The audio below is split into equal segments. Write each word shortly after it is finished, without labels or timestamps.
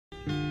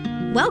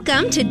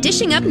Welcome to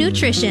Dishing Up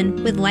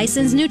Nutrition with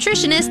licensed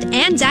nutritionists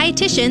and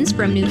dietitians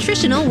from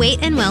Nutritional Weight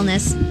and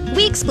Wellness.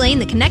 We explain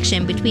the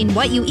connection between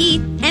what you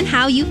eat and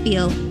how you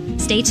feel.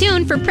 Stay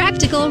tuned for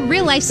practical,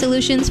 real-life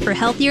solutions for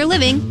healthier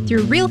living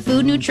through real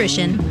food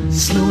nutrition.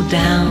 Slow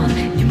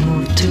down, you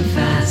move too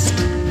fast.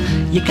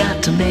 You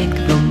got to make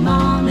the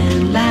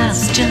morning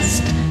last.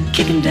 Just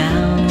kicking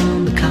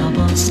down the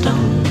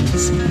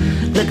cobblestones,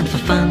 looking for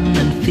fun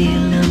and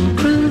feeling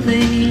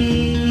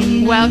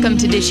groovy. Welcome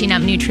to Dishing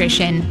Up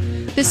Nutrition.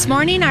 This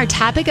morning, our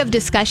topic of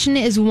discussion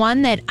is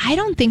one that I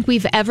don't think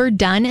we've ever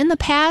done in the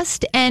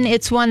past, and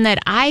it's one that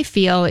I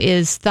feel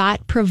is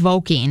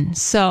thought-provoking.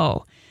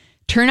 So,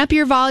 turn up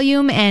your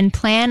volume and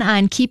plan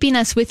on keeping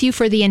us with you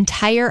for the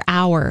entire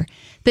hour.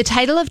 The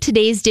title of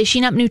today's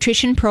Dishing Up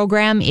Nutrition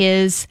program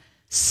is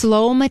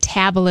Slow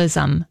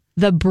Metabolism,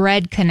 the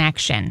Bread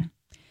Connection.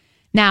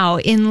 Now,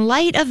 in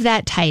light of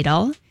that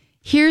title,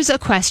 here's a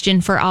question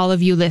for all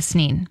of you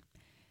listening.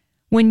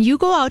 When you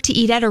go out to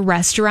eat at a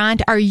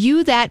restaurant, are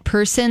you that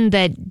person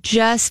that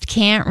just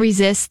can't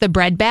resist the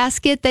bread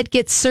basket that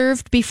gets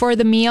served before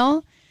the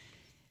meal?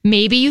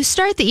 Maybe you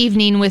start the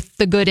evening with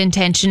the good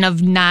intention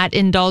of not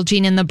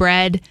indulging in the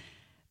bread,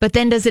 but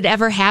then does it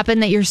ever happen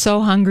that you're so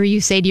hungry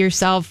you say to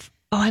yourself,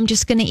 oh, I'm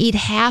just going to eat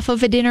half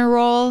of a dinner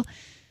roll,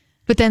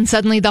 but then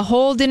suddenly the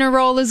whole dinner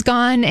roll is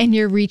gone and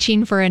you're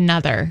reaching for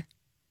another?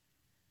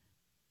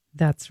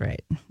 That's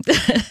right.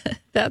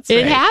 That's right.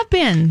 It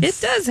happens.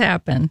 It does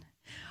happen.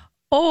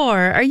 Or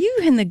are you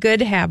in the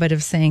good habit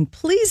of saying,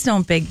 please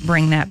don't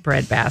bring that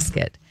bread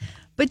basket,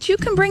 but you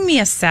can bring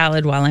me a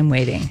salad while I'm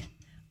waiting?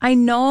 I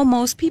know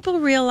most people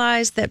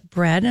realize that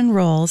bread and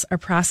rolls are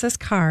processed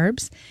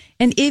carbs,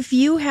 and if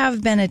you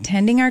have been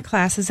attending our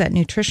classes at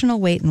Nutritional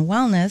Weight and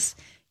Wellness,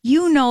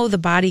 you know the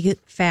body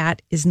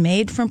fat is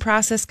made from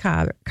processed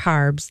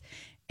carbs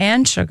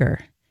and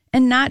sugar,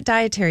 and not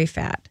dietary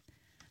fat.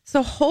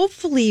 So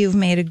hopefully you've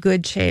made a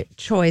good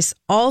choice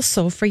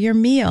also for your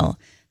meal,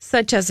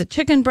 such as a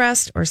chicken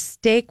breast or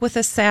steak with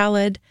a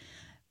salad,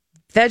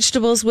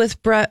 vegetables with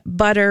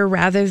butter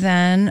rather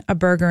than a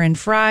burger and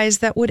fries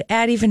that would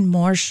add even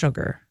more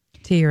sugar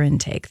to your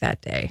intake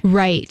that day.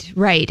 Right.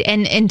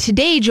 And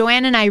today,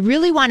 Joanne and I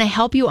really want to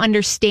help you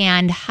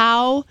understand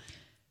how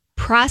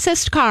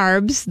processed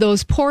carbs,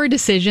 those poor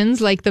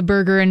decisions like the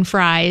burger and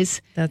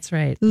fries, that's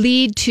right,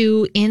 lead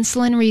to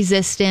insulin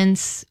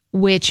resistance,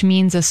 which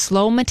means a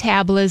slow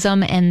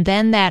metabolism and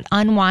then that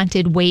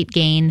unwanted weight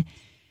gain,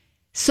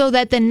 so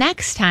that the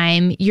next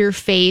time you're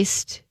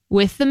faced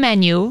with the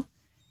menu,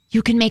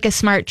 you can make a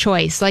smart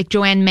choice. Like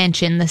Joanne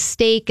mentioned, the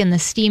steak and the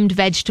steamed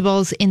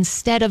vegetables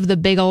instead of the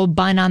big old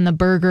bun on the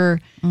burger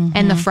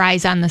and the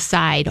fries on the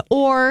side.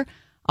 Or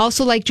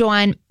also, like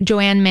Joanne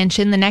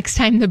mentioned, the next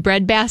time the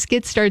bread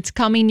basket starts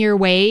coming your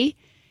way,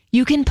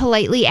 you can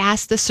politely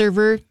ask the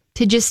server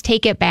to just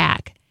take it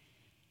back.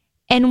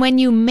 And when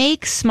you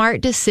make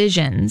smart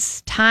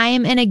decisions,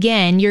 time and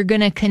again, you're going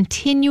to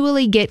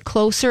continually get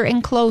closer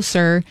and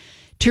closer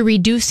to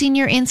reducing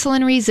your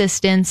insulin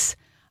resistance,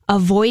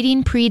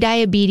 avoiding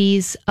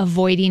prediabetes,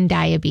 avoiding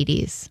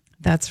diabetes.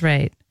 That's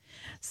right.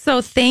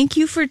 So thank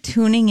you for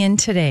tuning in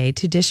today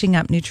to Dishing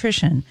Up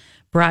Nutrition,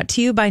 brought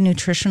to you by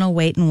Nutritional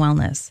Weight and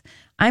Wellness.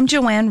 I'm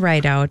Joanne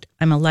Rideout.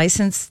 I'm a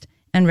licensed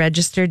and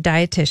registered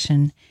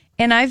dietitian,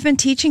 and I've been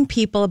teaching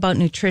people about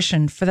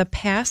nutrition for the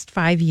past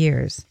 5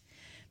 years.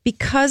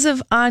 Because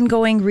of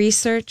ongoing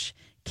research,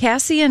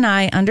 Cassie and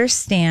I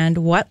understand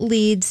what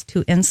leads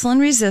to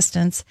insulin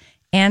resistance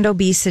and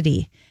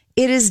obesity.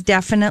 It is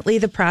definitely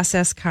the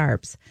processed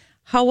carbs.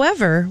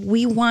 However,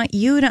 we want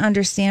you to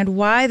understand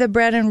why the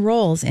bread and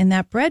rolls in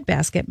that bread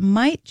basket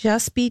might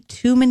just be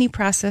too many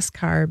processed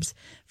carbs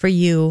for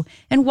you,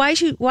 and why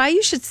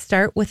you should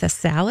start with a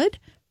salad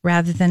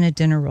rather than a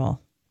dinner roll.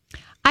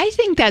 I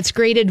think that's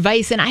great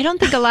advice, and I don't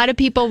think a lot of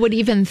people would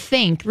even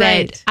think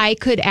that I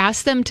could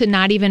ask them to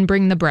not even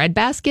bring the bread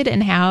basket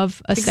and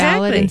have a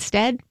salad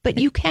instead, but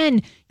you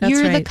can.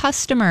 You're the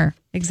customer.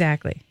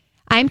 Exactly.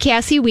 I'm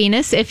Cassie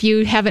Wienis, if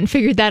you haven't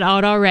figured that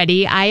out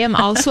already. I am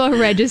also a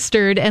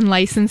registered and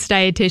licensed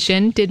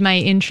dietitian. Did my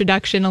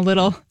introduction a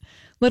little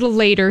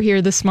later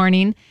here this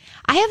morning.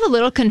 I have a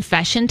little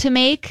confession to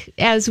make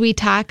as we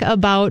talk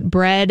about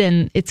bread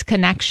and its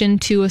connection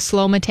to a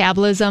slow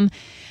metabolism.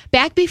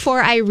 Back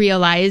before I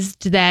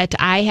realized that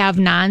I have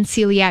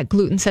non-celiac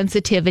gluten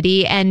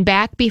sensitivity, and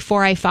back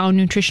before I found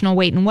Nutritional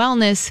Weight and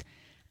Wellness,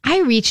 I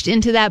reached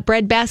into that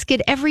bread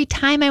basket every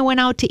time I went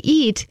out to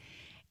eat.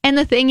 And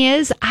the thing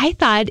is, I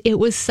thought it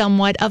was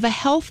somewhat of a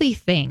healthy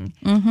thing,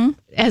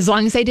 as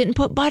long as I didn't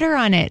put butter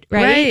on it,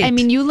 right? I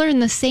mean, you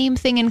learned the same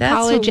thing in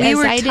college as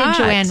I did,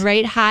 Joanne,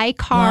 right? High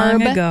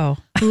carb,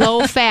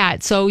 low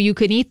fat. So you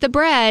can eat the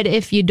bread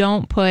if you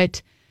don't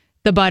put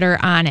the butter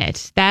on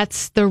it.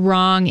 That's the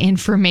wrong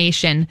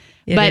information.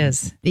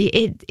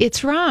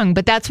 It's wrong,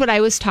 but that's what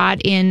I was taught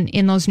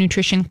in those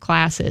nutrition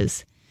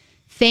classes.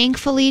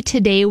 Thankfully,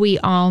 today we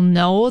all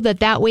know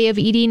that way of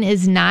eating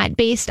is not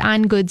based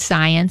on good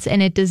science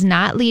and it does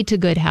not lead to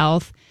good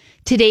health.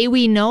 Today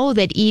we know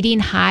that eating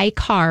high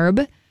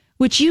carb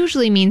which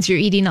usually means you're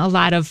eating a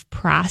lot of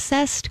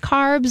processed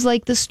carbs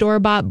like the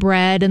store-bought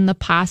bread and the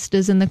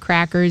pastas and the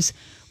crackers,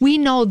 we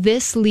know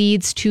this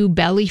leads to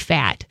belly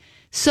fat.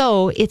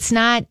 So it's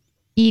not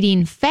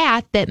eating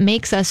fat that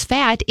makes us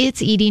fat,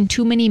 it's eating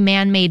too many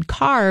man-made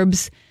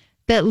carbs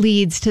that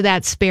leads to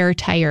that spare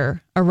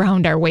tire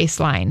around our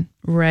waistline.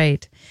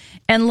 Right.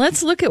 And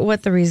let's look at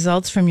what the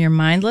results from your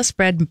mindless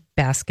bread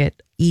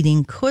basket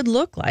eating could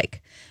look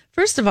like.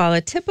 First of all,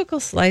 a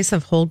typical slice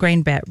of whole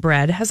grain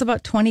bread has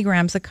about 20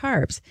 grams of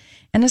carbs,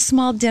 and a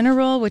small dinner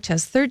roll, which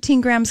has 13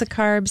 grams of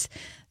carbs.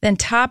 Then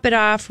top it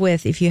off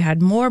with, if you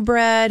had more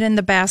bread in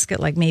the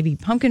basket, like maybe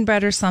pumpkin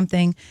bread or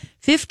something,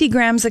 50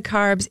 grams of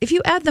carbs. If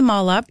you add them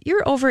all up,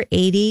 you're over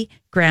 80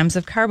 grams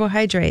of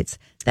carbohydrates.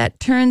 That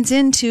turns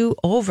into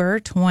over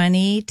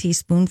 20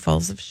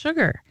 teaspoonfuls of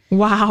sugar.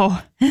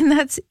 Wow. And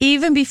that's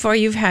even before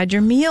you've had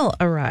your meal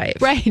arrive.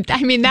 Right.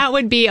 I mean, that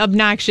would be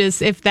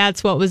obnoxious if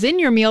that's what was in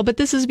your meal, but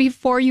this is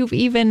before you've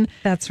even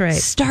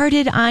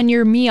started on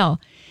your meal.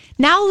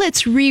 Now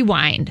let's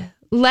rewind.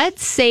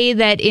 Let's say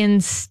that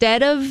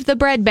instead of the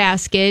bread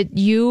basket,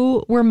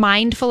 you were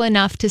mindful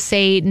enough to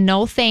say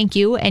no thank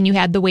you, and you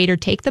had the waiter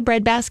take the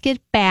bread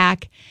basket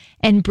back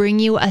and bring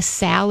you a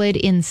salad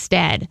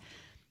instead.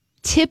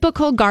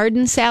 Typical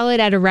garden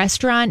salad at a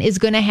restaurant is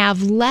going to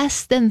have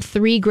less than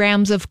 3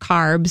 grams of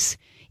carbs.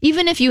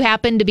 Even if you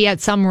happen to be at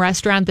some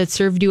restaurant that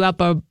served you up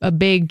a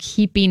big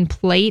heaping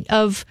plate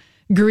of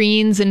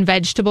greens and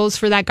vegetables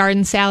for that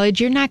garden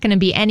salad, you're not going to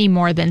be any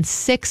more than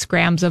 6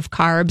 grams of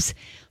carbs.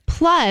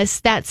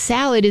 Plus, that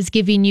salad is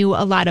giving you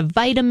a lot of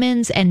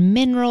vitamins and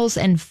minerals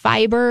and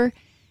fiber.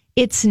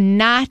 It's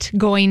not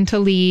going to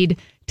lead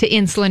to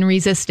insulin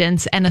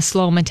resistance and a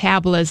slow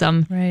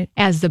metabolism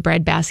as the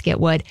bread basket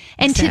would.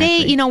 And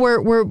today,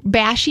 we're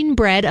bashing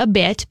bread a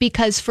bit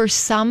because for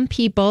some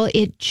people,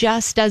 it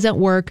just doesn't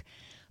work.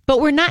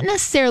 But we're not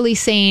necessarily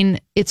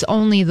saying it's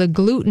only the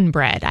gluten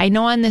bread. I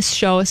know on this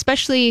show,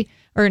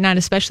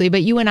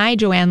 but you and I,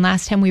 Joanne,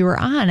 last time we were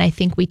on, I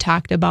think we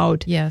talked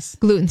about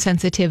gluten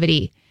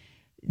sensitivity.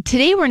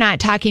 Today, we're not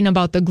talking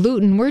about the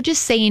gluten. We're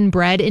just saying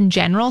bread in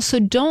general. So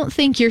don't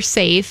think you're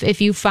safe if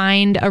you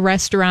find a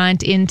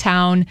restaurant in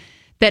town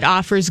that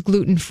offers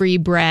gluten-free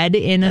bread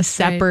in a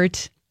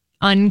separate,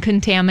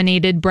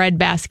 uncontaminated bread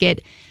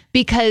basket.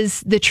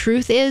 Because the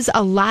truth is,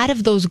 a lot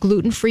of those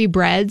gluten-free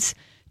breads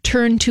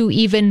turn to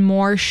even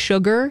more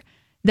sugar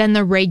than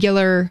the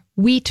regular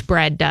wheat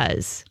bread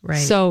does. Right.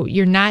 So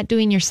you're not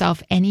doing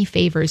yourself any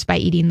favors by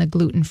eating the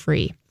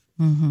gluten-free.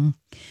 Mm-hmm.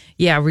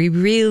 Yeah, we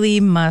really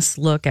must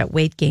look at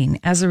weight gain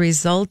as a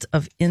result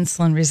of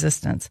insulin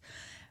resistance,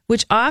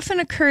 which often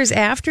occurs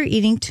after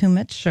eating too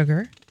much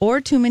sugar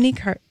or too many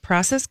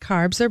processed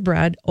carbs or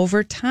bread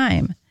over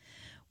time.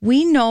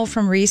 We know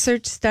from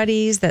research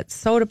studies that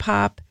soda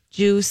pop,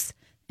 juice,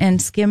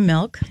 and skim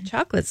milk,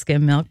 chocolate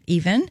skim milk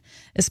even,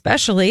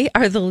 especially,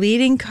 are the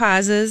leading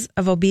causes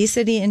of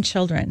obesity in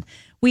children.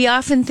 We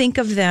often think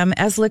of them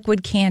as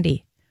liquid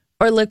candy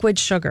or liquid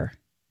sugar.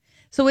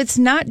 So it's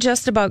not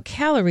just about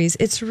calories.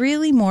 It's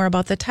really more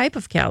about the type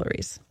of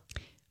calories.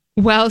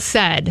 Well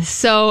said.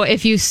 So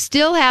if you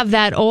still have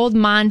that old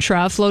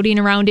mantra floating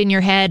around in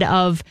your head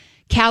of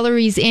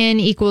calories in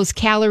equals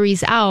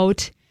calories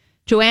out,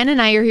 Joanne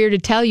and I are here to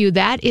tell you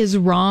that is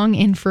wrong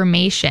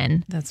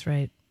information. That's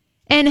right.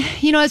 And,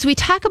 as we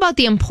talk about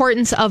the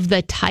importance of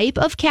the type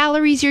of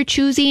calories you're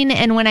choosing,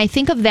 and when I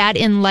think of that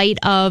in light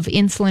of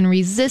insulin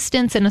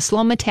resistance and a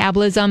slow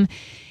metabolism,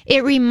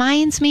 it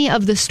reminds me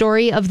of the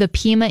story of the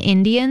Pima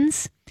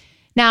Indians.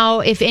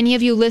 Now, if any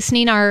of you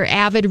listening are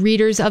avid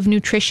readers of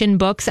nutrition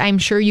books, I'm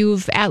sure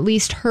you've at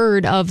least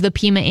heard of the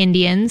Pima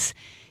Indians.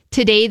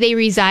 Today, they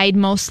reside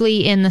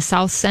mostly in the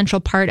south central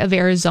part of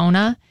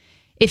Arizona.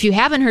 If you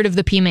haven't heard of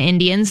the Pima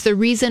Indians, the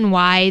reason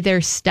why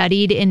they're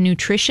studied in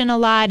nutrition a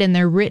lot and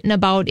they're written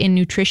about in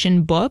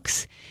nutrition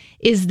books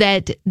is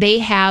that they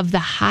have the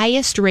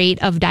highest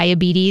rate of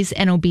diabetes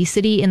and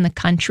obesity in the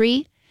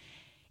country.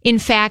 In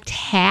fact,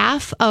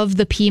 half of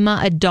the Pima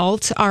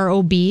adults are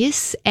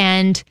obese,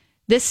 and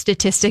this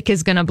statistic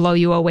is going to blow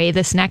you away,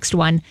 this next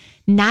one.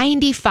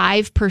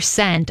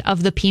 95%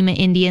 of the Pima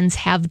Indians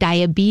have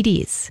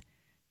diabetes.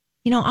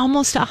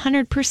 Almost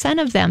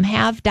 100% of them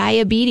have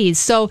diabetes.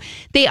 So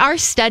they are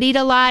studied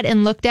a lot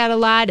and looked at a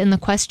lot, and the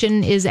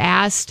question is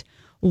asked,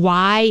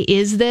 why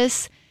is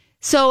this?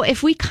 So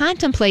if we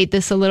contemplate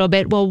this a little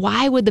bit, well,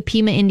 why would the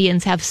Pima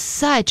Indians have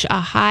such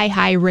a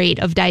high rate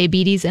of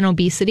diabetes and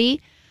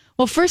obesity?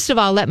 Well, first of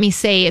all, let me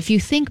say, if you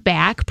think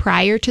back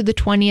prior to the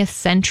 20th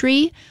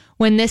century,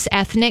 when this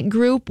ethnic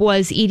group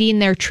was eating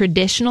their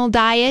traditional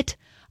diet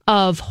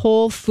of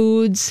whole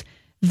foods,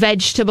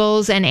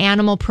 vegetables, and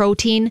animal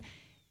protein,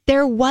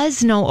 there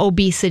was no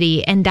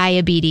obesity and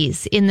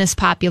diabetes in this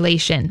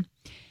population.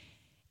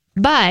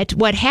 But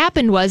what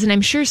happened was, and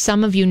I'm sure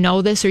some of you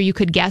know this or you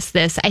could guess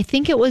this, I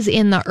think it was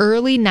in the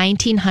early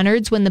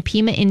 1900s when the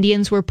Pima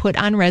Indians were put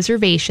on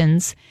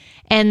reservations.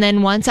 And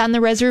then once on the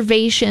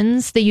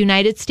reservations, the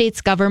United States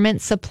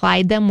government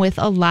supplied them with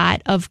a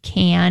lot of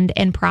canned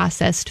and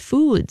processed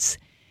foods.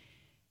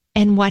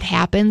 and what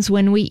happens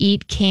when we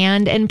eat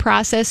canned and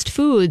processed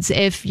foods.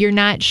 If you're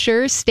not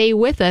sure, stay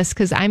with us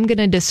because I'm going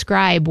to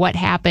describe what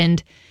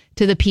happened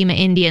to the Pima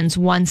Indians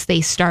once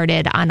they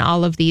started on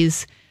all of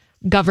these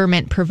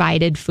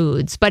government-provided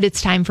foods. But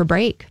it's time for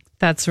break.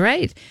 That's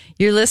right.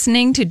 You're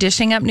listening to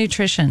Dishing Up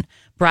Nutrition,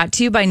 brought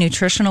to you by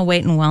Nutritional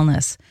Weight and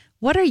Wellness.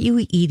 What are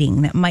you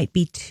eating that might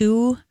be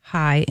too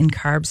high in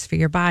carbs for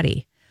your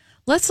body?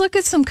 Let's look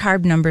at some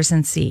carb numbers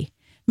and see.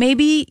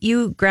 Maybe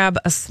you grab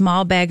a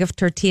small bag of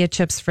tortilla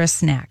chips for a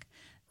snack.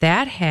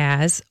 That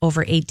has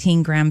over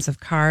 18 grams of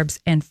carbs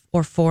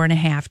or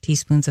 4.5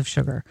 teaspoons of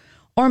sugar.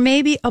 Or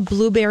maybe a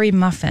blueberry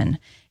muffin,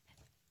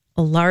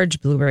 a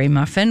large blueberry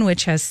muffin,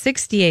 which has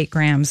 68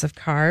 grams of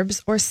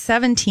carbs or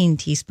 17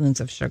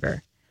 teaspoons of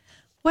sugar.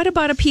 What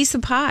about a piece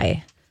of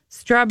pie?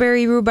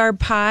 Strawberry rhubarb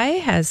pie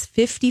has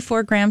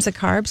 54 grams of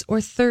carbs or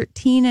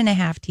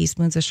 13.5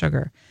 teaspoons of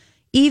sugar.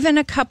 Even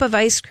a cup of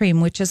ice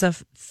cream, which is a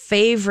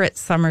favorite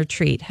summer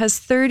treat, has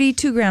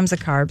 32 grams of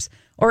carbs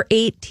or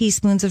 8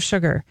 teaspoons of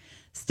sugar.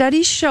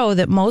 Studies show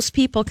that most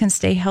people can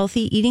stay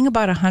healthy eating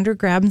about 100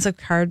 grams of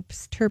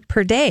carbs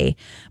per day.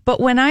 But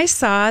when I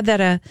saw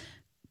that a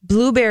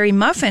blueberry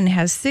muffin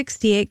has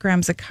 68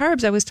 grams of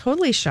carbs, I was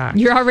totally shocked.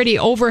 You're already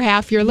over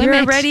half your limit.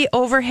 You're already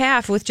over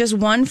half with just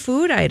one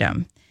food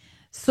item.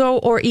 So,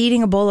 or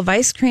eating a bowl of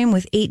ice cream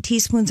with 8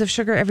 teaspoons of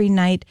sugar every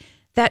night,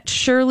 that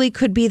surely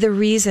could be the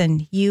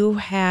reason you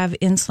have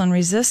insulin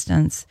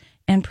resistance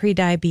and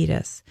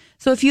prediabetes.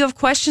 So if you have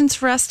questions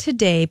for us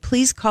today,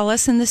 please call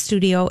us in the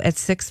studio at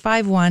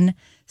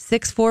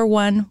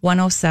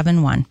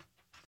 651-641-1071.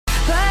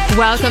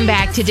 Welcome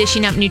back to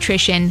Dishing Up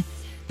Nutrition.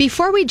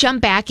 Before we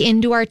jump back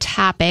into our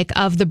topic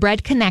of the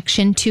bread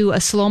connection to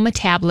a slow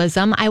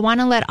metabolism, I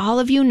want to let all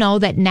of you know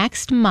that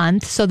next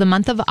month, so the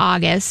month of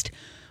August,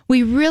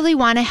 we really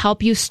want to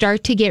help you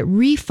start to get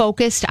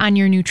refocused on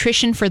your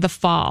nutrition for the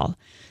fall.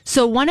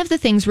 So one of the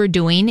things we're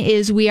doing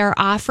is we are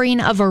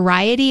offering a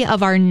variety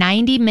of our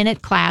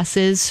 90-minute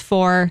classes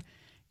for,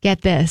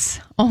 get this,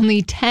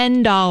 only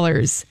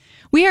 $10.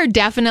 We are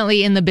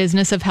definitely in the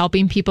business of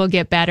helping people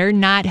get better,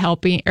 not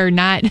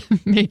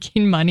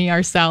making money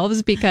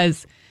ourselves,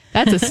 because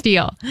that's a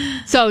steal.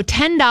 So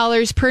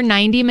 $10 per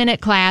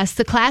 90-minute class.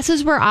 The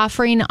classes we're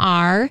offering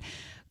are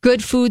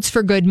Good Foods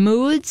for Good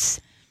Moods,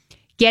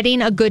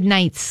 Getting a Good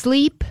Night's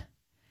Sleep,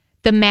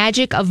 The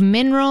Magic of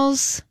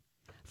Minerals,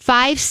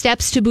 5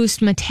 Steps to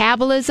Boost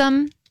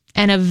Metabolism,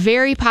 and a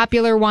very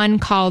popular one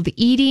called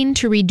Eating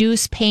to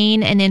Reduce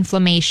Pain and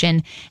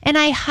Inflammation. And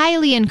I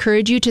highly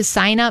encourage you to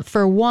sign up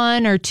for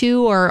 1 or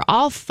 2 or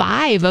all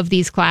 5 of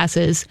these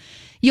classes.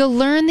 You'll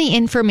learn the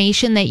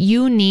information that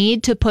you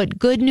need to put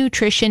good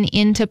nutrition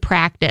into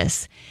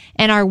practice.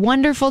 And our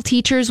wonderful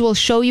teachers will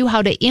show you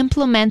how to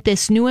implement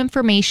this new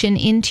information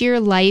into your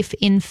life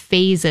in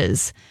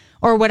phases,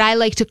 or what I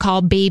like to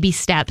call baby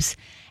steps.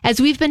 As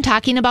we've been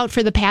talking about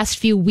for the past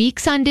few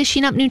weeks on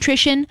Dishing Up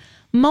Nutrition,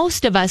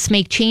 most of us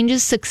make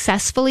changes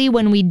successfully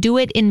when we do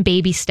it in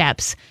baby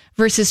steps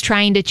versus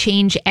trying to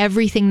change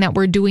everything that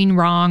we're doing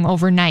wrong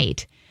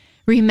overnight.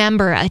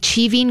 Remember,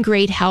 achieving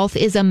great health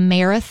is a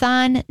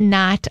marathon,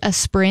 not a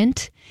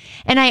sprint.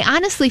 And I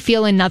honestly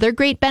feel another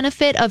great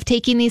benefit of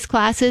taking these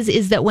classes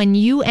is that when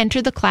you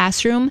enter the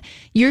classroom,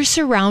 you're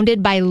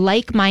surrounded by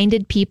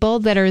like-minded people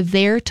that are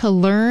there to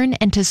learn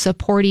and to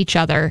support each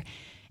other.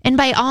 And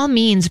by all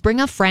means,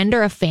 bring a friend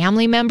or a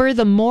family member.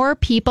 The more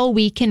people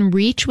we can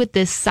reach with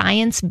this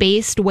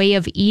science-based way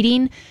of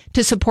eating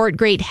to support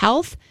great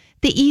health,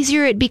 the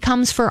easier it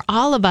becomes for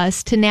all of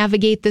us to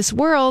navigate this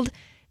world,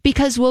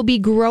 because we'll be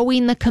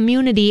growing the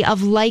community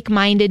of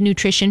like-minded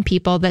nutrition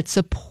people that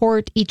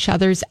support each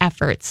other's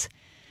efforts.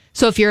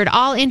 So if you're at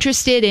all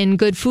interested in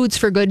Good Foods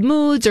for Good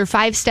Moods or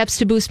 5 Steps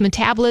to Boost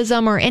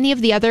Metabolism or any of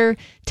the other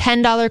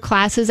 $10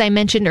 classes I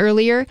mentioned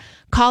earlier,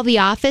 call the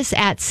office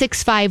at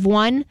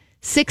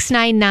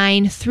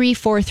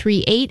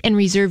 651-699-3438 and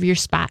reserve your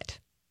spot.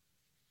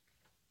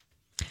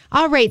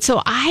 All right,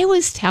 so I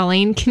was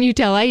telling, can you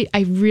tell I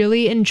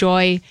really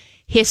enjoy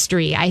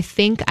history. I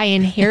think I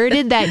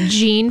inherited that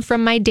gene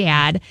from my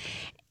dad.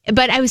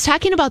 But I was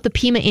talking about the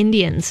Pima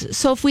Indians.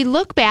 So if we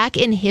look back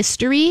in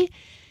history,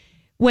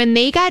 when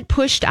they got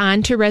pushed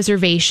onto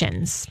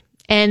reservations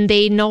and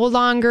they no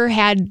longer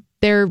had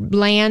their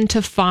land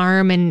to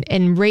farm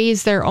and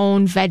raise their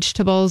own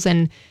vegetables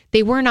and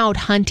they weren't out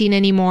hunting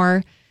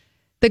anymore,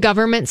 the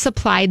government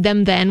supplied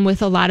them then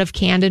with a lot of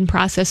canned and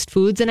processed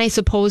foods, and I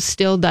suppose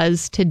still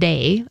does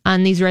today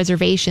on these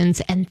reservations.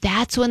 And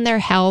that's when their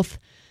health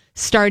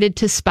started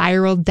to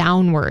spiral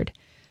downward.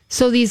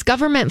 So these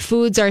government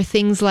foods are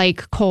things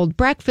like cold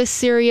breakfast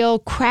cereal,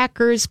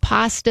 crackers,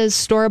 pastas,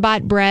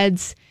 store-bought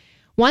breads.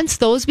 Once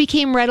those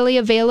became readily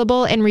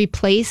available and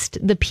replaced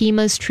the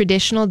Pima's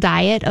traditional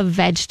diet of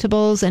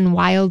vegetables and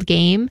wild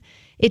game,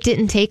 it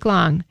didn't take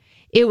long.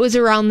 It was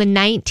around the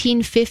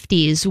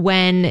 1950s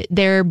when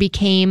there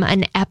became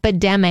an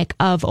epidemic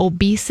of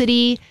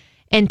obesity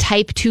and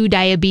type 2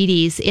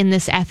 diabetes in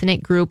this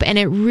ethnic group. And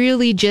it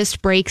really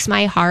just breaks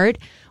my heart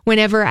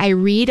whenever I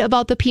read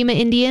about the Pima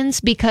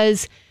Indians,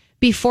 because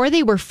before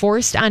they were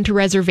forced onto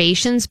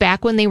reservations,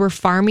 back when they were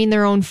farming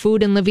their own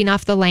food and living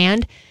off the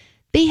land,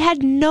 they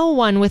had no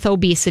one with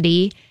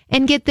obesity.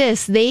 And get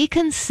this, they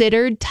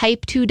considered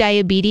type 2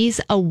 diabetes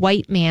a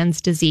white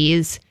man's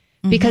disease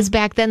because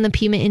back then the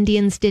Pima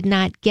Indians did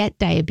not get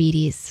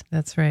diabetes.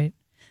 That's right.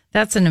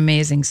 That's an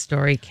amazing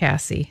story,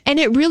 Cassie. And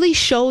it really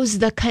shows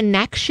the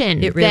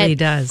connection. It really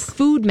that does.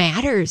 Food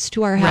matters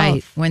to our health.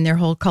 Right, when their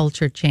whole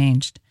culture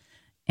changed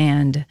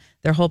and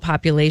their whole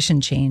population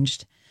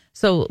changed.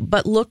 So,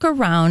 but look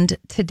around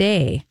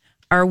today.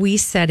 Are we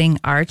setting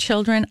our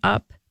children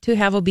up to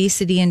have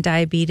obesity and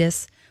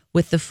diabetes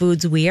with the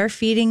foods we are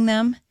feeding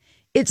them?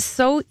 It's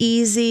so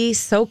easy,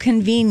 so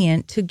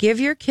convenient to give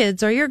your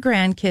kids or your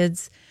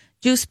grandkids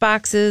juice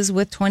boxes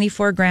with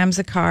 24 grams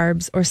of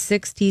carbs or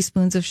 6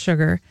 teaspoons of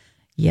sugar.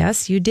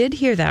 Yes, you did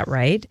hear that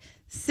right.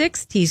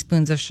 6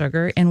 teaspoons of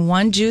sugar in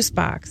one juice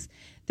box.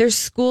 Their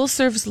school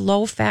serves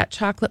low-fat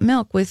chocolate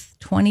milk with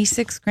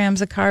 26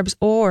 grams of carbs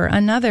or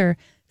another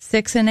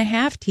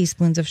 6.5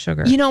 teaspoons of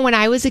sugar. You know, when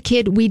I was a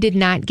kid, we did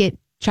not get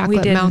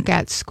chocolate milk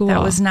at school.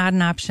 That was not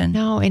an option.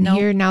 No, and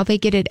here now they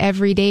get it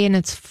every day and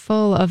it's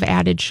full of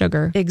added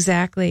sugar.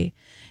 Exactly.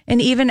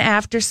 And even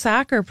after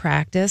soccer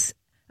practice,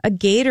 a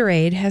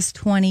Gatorade has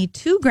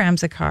 22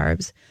 grams of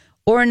carbs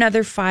or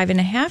another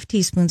 5.5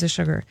 teaspoons of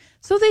sugar.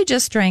 So they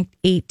just drank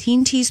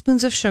 18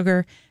 teaspoons of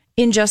sugar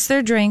in just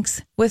their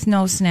drinks with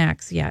no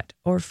snacks yet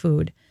or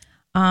food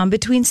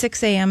between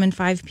 6 a.m. and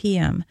 5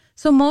 p.m.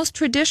 So most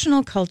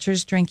traditional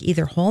cultures drink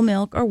either whole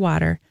milk or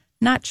water,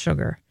 not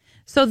sugar.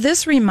 So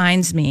this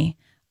reminds me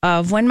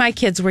of when my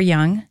kids were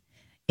young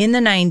in the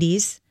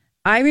 90s.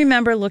 I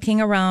remember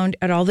looking around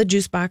at all the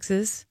juice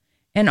boxes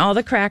and all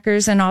the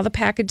crackers and all the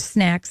packaged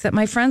snacks that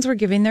my friends were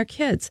giving their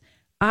kids.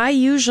 I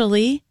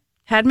usually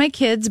had my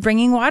kids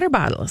bringing water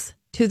bottles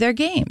to their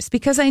games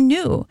because I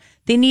knew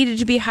they needed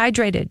to be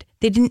hydrated.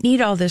 They didn't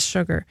need all this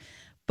sugar.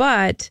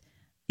 But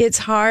it's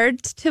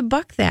hard to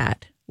buck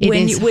that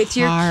with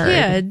your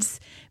kids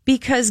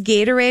because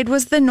Gatorade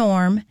was the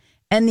norm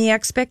and the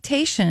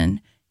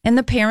expectation. And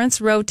the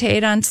parents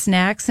rotate on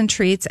snacks and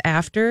treats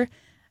after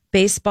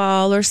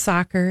baseball or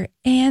soccer.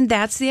 And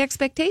that's the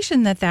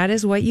expectation that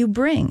is what you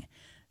bring.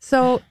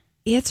 So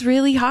it's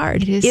really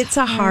hard. It's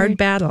a hard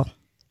battle.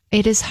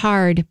 It is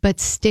hard, but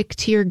stick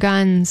to your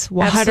guns.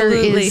 Water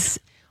is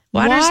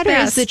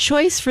the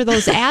choice for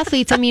those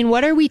athletes. I mean,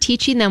 what are we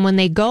teaching them when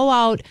they go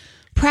out,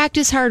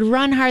 practice hard,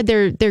 run hard?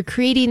 They're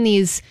creating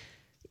these,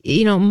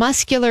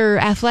 muscular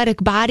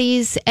athletic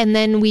bodies, and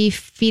then we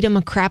feed them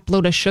a crap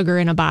load of sugar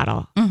in a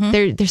bottle.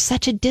 There's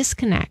such a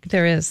disconnect.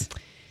 There is.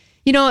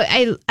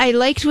 I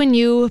liked when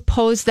you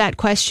posed that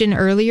question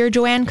earlier,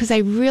 Joanne, because I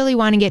really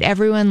want to get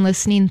everyone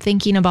listening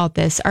thinking about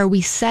this. Are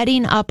we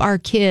setting up our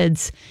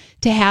kids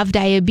to have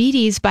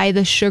diabetes by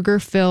the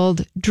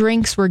sugar-filled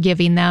drinks we're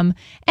giving them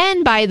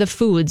and by the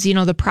foods,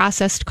 the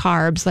processed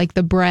carbs like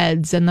the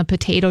breads and the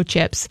potato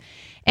chips?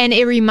 And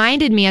it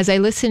reminded me as I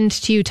listened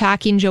to you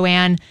talking,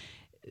 Joanne,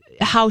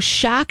 how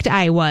shocked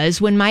I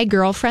was when my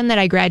girlfriend that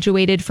I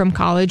graduated from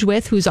college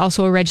with, who's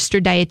also a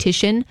registered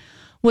dietitian,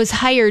 was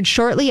hired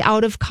shortly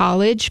out of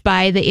college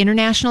by the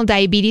International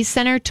Diabetes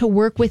Center to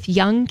work with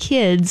young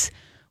kids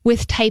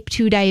with type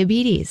 2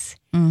 diabetes.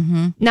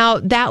 Now,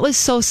 that was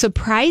so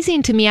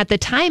surprising to me at the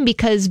time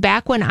because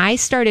back when I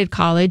started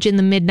college in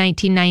the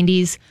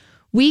mid-1990s,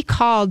 we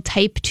called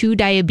type 2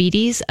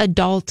 diabetes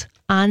adult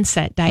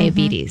onset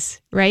diabetes,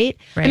 right?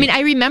 I mean, I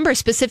remember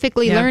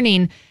specifically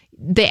learning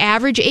the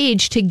average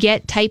age to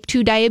get type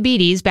 2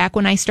 diabetes back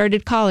when I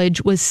started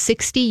college was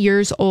 60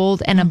 years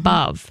old and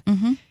above.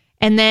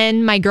 And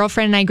then my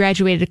girlfriend and I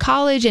graduated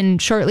college,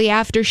 and shortly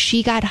after,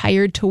 she got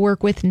hired to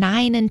work with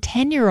 9 and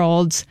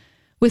 10-year-olds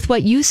with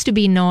what used to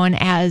be known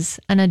as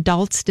an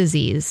adult's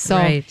disease.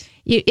 So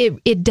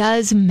it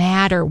does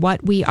matter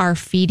what we are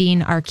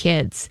feeding our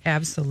kids.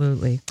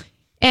 Absolutely.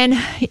 And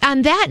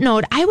on that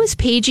note, I was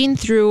paging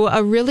through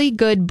a really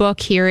good book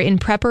here in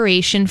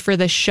preparation for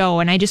the show,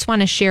 and I just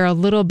want to share a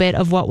little bit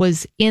of what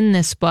was in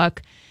this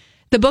book.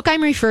 The book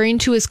I'm referring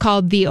to is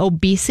called The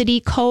Obesity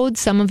Code.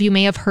 Some of you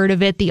may have heard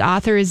of it. The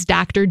author is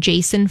Dr.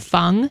 Jason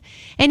Fung,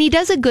 and he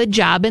does a good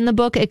job in the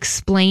book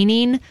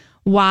explaining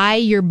why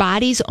your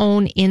body's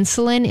own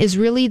insulin is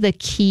really the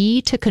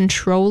key to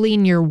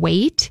controlling your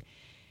weight.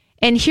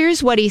 And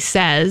here's what he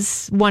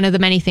says, one of the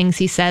many things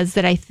he says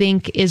that I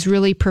think is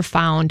really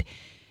profound.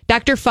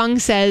 Dr. Fung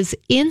says,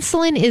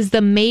 insulin is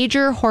the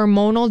major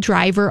hormonal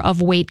driver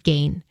of weight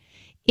gain.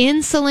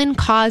 Insulin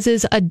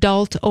causes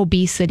adult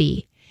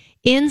obesity.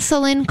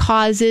 Insulin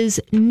causes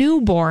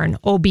newborn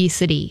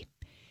obesity.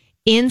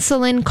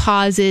 Insulin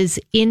causes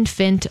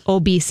infant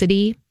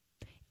obesity.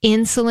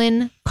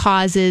 Insulin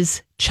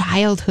causes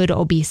childhood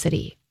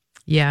obesity.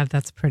 Yeah,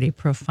 that's pretty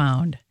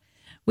profound.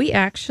 We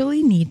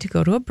actually need to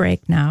go to a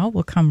break now.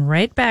 We'll come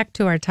right back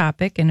to our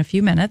topic in a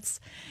few minutes.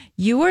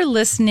 You are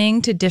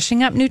listening to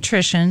Dishing Up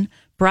Nutrition,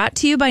 brought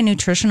to you by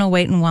Nutritional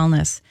Weight and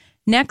Wellness.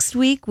 Next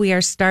week, we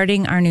are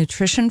starting our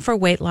Nutrition for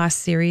Weight Loss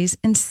series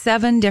in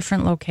 7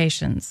 different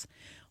locations.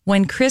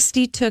 When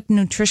Christy took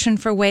Nutrition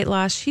for Weight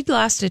Loss, she'd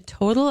lost a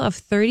total of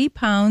 30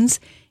 pounds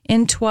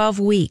in 12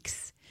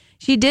 weeks.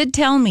 She did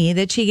tell me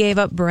that she gave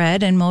up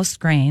bread and most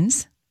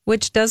grains,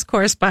 which does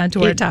correspond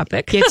to our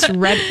topic.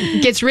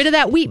 Gets rid of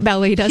that wheat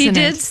belly, doesn't it?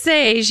 She did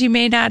say she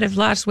may not have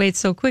lost weight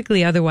so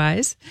quickly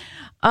otherwise.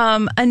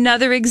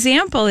 Another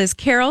example is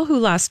Carol, who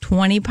lost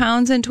 20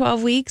 pounds in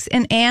 12 weeks,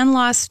 and Anne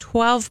lost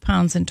 12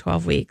 pounds in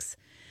 12 weeks.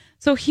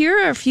 So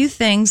here are a few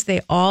things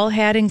they all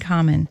had in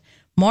common.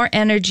 More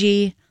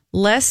energy,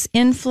 less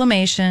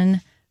inflammation,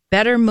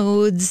 better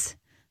moods.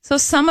 So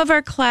some of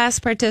our class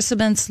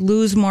participants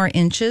lose more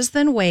inches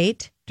than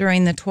weight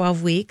during the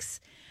 12 weeks,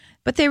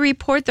 but they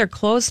report their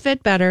clothes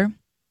fit better,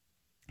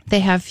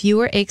 they have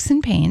fewer aches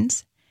and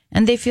pains,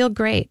 and they feel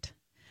great.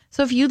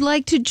 So if you'd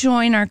like to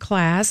join our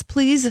class,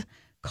 please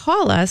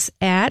call us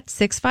at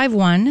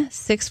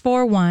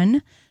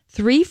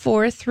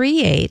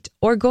 651-641-3438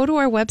 or go to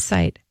our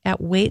website at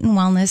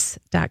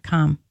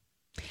weightandwellness.com.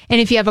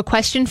 And if you have a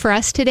question for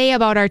us today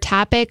about our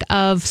topic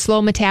of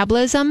slow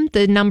metabolism,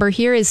 the number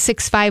here is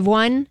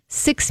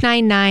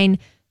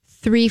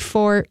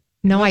 651-699-34...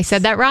 No, I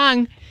said that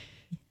wrong.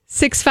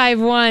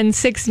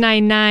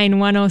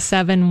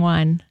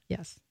 651-699-1071.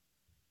 Yes.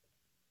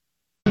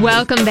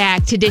 Welcome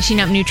back to Dishing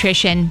Up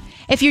Nutrition.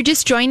 If you're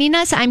just joining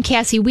us, I'm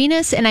Cassie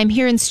Weenus, and I'm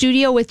here in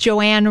studio with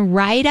Joanne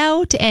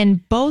Rideout,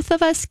 and both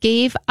of us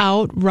gave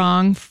out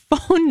wrong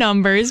phone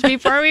numbers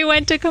before we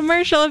went to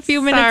commercial a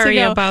few minutes ago. Sorry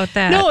about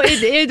that. No,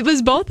 it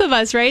was both of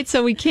us, right?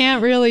 So we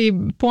can't really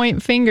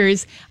point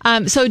fingers.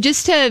 So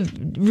just to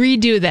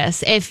redo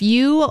this, if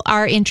you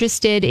are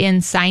interested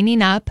in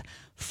signing up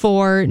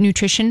for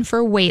Nutrition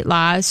for Weight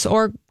Loss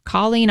or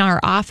calling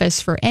our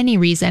office for any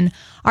reason,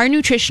 our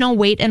nutritional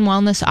weight and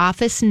wellness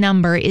office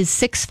number is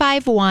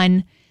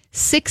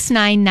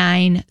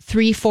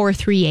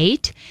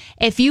 651-699-3438.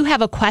 If you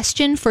have a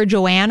question for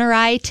Joanne or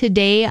I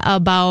today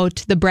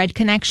about the bread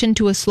connection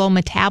to a slow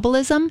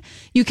metabolism,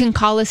 you can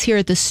call us here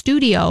at the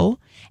studio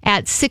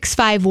at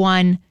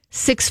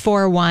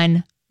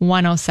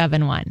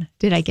 651-641-1071.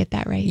 Did I get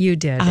that right? You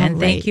did. Oh, and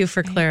right. Thank you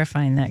for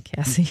clarifying that,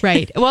 Cassie.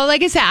 Right. Well,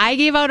 like I said, I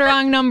gave out a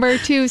wrong number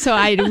too, so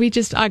I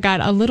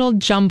got a little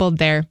jumbled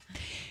there.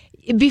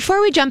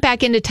 Before we jump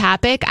back into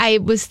topic, I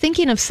was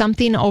thinking of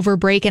something over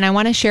break, and I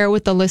want to share it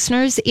with the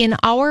listeners. In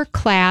our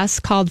class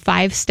called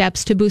 5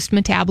 Steps to Boost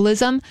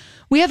Metabolism,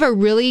 we have a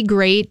really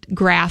great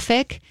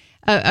graphic,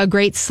 a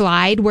great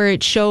slide where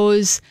it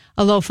shows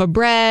a loaf of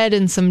bread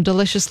and some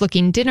delicious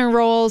looking dinner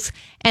rolls.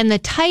 And the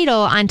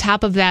title on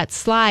top of that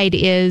slide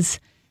is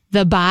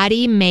 "The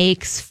Body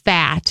Makes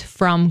Fat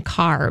from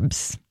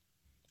Carbs."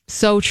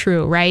 So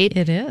true, right?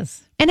 It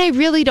is. And I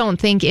really don't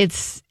think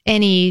it's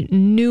any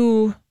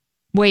new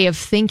way of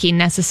thinking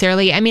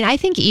necessarily. I mean, I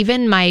think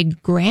even my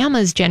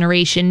grandma's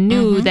generation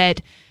knew that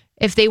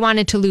if they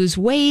wanted to lose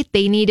weight,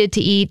 they needed to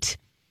eat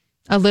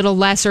a little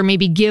less or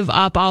maybe give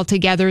up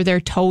altogether their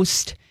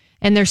toast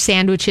and their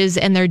sandwiches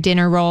and their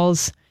dinner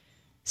rolls.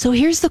 So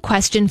here's the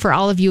question for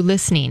all of you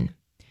listening.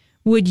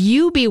 Would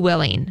you be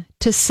willing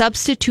to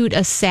substitute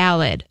a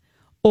salad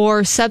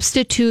or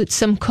substitute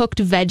some cooked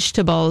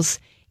vegetables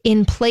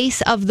in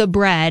place of the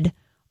bread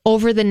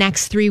over the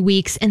next 3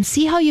 weeks and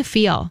see how you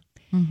feel?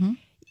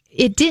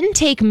 It didn't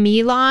take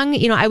me long.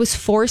 You know, I was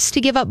forced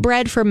to give up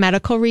bread for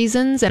medical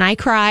reasons, and I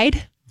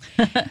cried.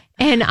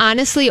 And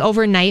honestly,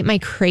 overnight, my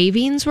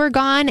cravings were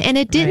gone. And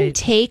it didn't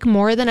take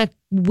more than a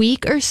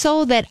week or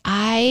so that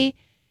I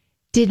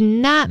did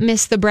not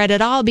miss the bread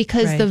at all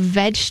because the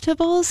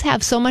vegetables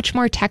have so much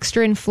more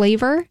texture and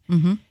flavor.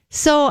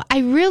 So I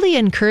really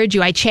encourage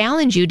you, I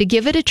challenge you to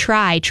give it a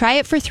try. Try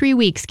it for 3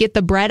 weeks. Get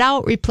the bread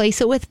out,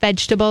 replace it with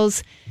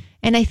vegetables.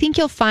 And I think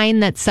you'll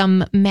find that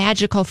some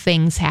magical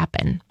things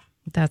happen.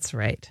 That's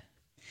right.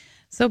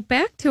 So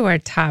back to our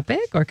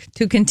topic, or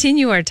to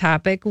continue our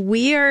topic,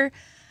 we are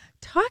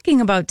talking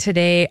about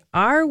today,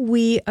 are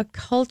we a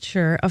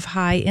culture of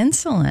high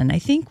insulin? I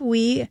think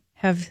we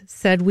have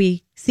said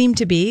we seem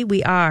to be,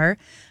 we are.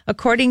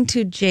 According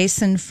to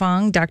Jason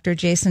Fung, Dr.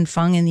 Jason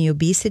Fung in the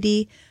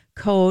Obesity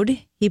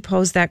Code, he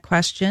posed that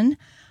question.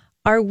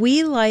 Are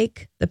we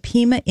like the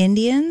Pima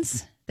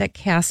Indians that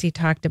Cassie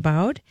talked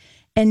about?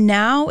 And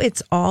now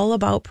it's all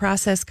about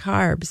processed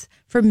carbs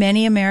for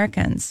many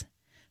Americans.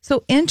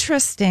 So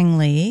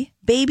interestingly,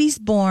 babies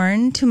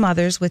born to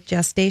mothers with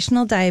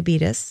gestational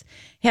diabetes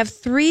have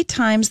 3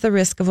 times the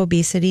risk of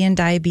obesity and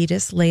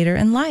diabetes later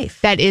in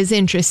life. That is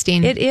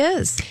interesting. It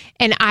is.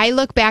 And I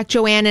look back,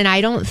 Joanne, and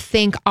I don't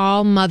think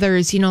all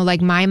mothers, you know,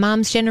 like my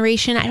mom's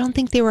generation, I don't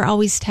think they were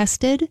always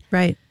tested.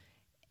 Right.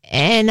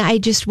 And I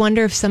just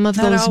wonder if some of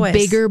Not those always.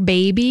 bigger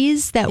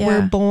babies that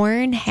were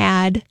born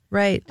had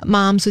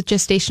moms with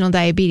gestational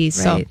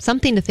diabetes. Right. So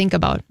something to think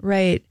about.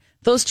 Right.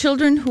 Those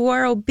children who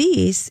are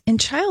obese in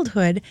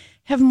childhood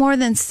have more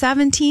than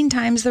 17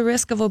 times the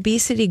risk of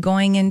obesity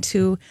going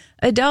into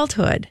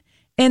adulthood.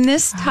 And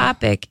this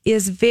topic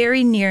is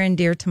very near and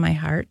dear to my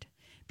heart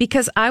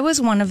because I was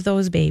one of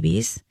those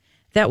babies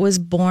that was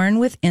born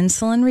with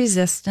insulin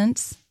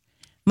resistance.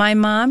 My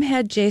mom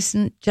had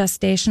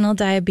gestational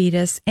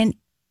diabetes, and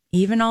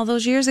even all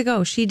those years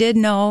ago, she did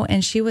know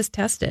and she was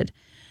tested.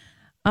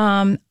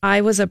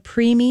 I was a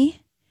preemie,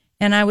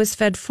 and I was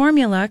fed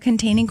formula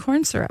containing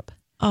corn syrup.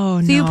 Oh,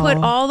 no. So you put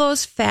all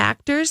those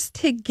factors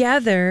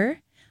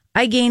together.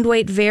 I gained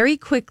weight very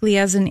quickly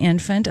as an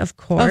infant, of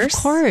course. Of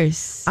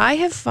course. I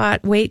have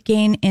fought weight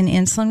gain and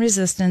insulin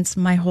resistance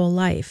my whole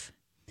life.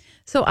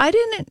 So I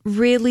didn't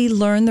really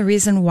learn the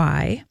reason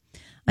why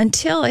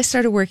until I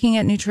started working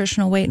at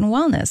Nutritional Weight and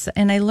Wellness.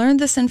 And I learned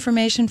this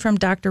information from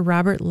Dr.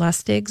 Robert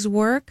Lustig's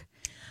work,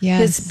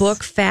 his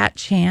book, Fat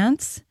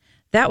Chance.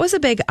 That was a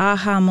big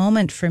aha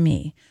moment for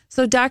me.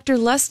 So Dr.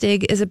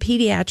 Lustig is a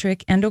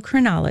pediatric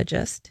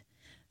endocrinologist.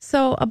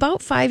 So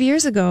about 5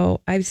 years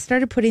ago, I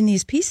started putting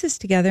these pieces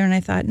together and I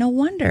thought, no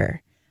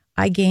wonder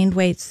I gained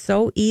weight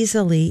so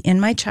easily in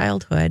my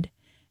childhood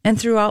and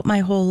throughout my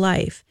whole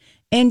life.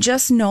 And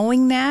just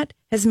knowing that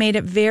has made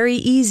it very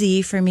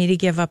easy for me to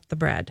give up the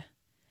bread.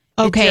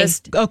 Okay.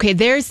 Okay.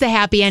 There's the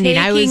happy ending.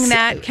 Taking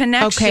that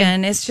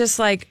connection, it's just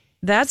like,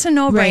 that's a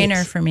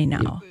no-brainer for me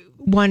now.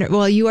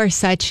 Well, you are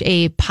such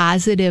a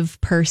positive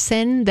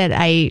person that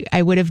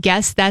I would have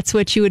guessed that's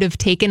what you would have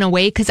taken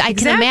away. Because I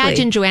can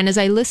imagine, Joanne, as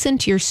I listen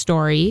to your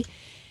story,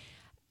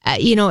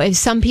 if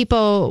some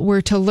people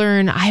were to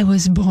learn, I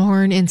was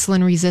born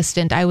insulin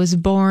resistant, I was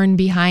born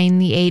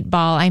behind the 8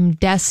 ball, I'm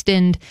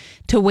destined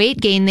to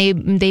weight gain,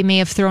 they may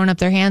have thrown up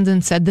their hands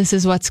and said, this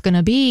is what's going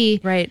to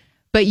be. Right.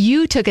 But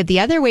you took it the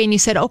other way and you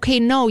said, okay,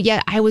 no,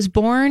 I was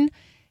born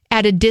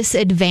at a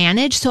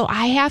disadvantage, so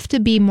I have to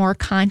be more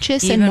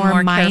conscious and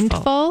more mindful.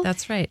 Careful.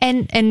 That's right.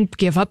 And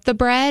give up the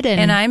bread.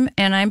 And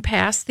I'm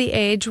past the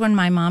age when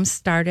my mom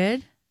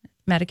started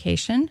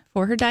medication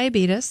for her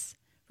diabetes,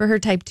 for her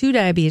type 2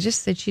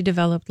 diabetes that she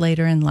developed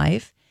later in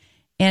life.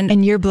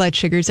 And your blood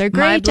sugars are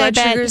great. My blood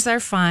sugars are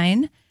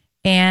fine.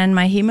 And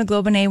my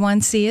hemoglobin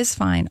A1C is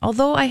fine.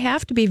 Although I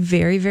have to be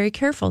very, very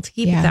careful to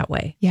keep it that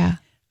way. Yeah.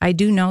 I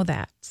do know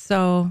that.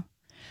 So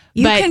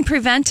you can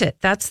prevent it.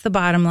 That's the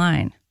bottom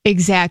line.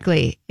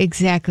 Exactly.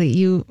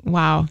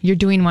 You're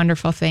doing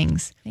wonderful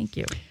things. Thank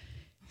you.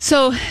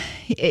 So,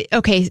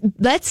 okay,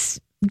 let's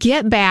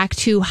get back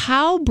to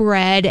how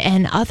bread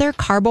and other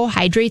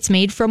carbohydrates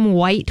made from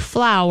white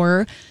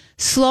flour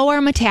slow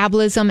our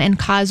metabolism and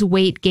cause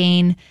weight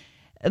gain.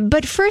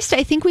 But first,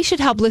 I think we should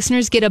help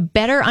listeners get a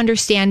better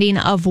understanding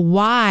of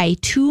why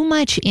too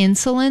much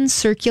insulin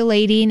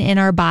circulating in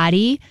our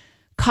body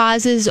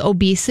causes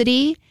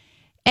obesity.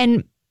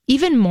 And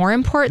even more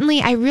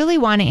importantly, I really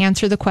want to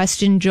answer the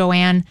question,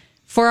 Joanne,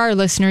 for our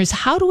listeners,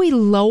 how do we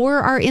lower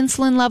our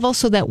insulin level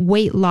so that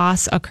weight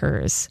loss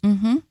occurs?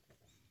 Mm-hmm.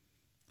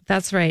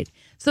 That's right.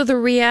 So the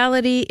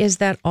reality is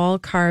that all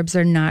carbs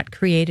are not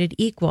created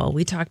equal.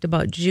 We talked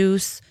about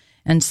juice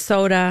and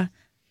soda.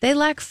 They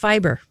lack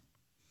fiber.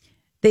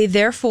 They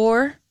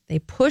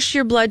push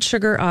your blood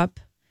sugar up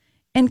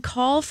and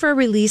call for a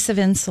release of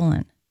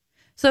insulin.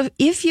 So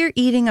if you're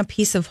eating a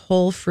piece of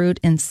whole fruit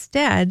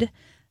instead,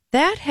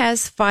 that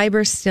has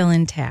fiber still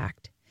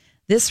intact.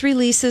 This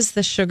releases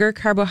the sugar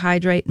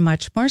carbohydrate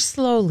much more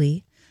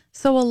slowly,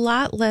 so a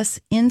lot less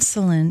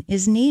insulin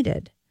is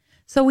needed.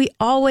 So we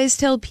always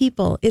tell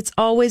people it's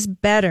always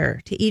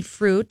better to eat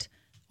fruit,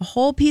 a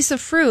whole piece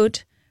of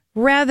fruit,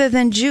 rather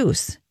than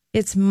juice.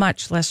 It's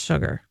much less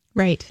sugar.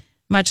 Right.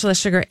 Much less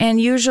sugar. And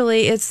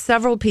usually it's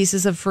several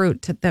pieces of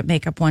fruit that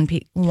make up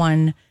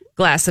one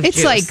glass of juice.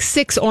 It's like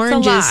 6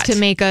 oranges to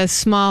make a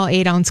small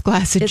 8-ounce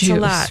glass of juice. It's a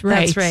lot.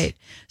 Right. That's right.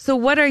 So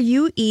what are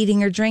you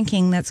eating or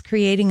drinking that's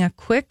creating a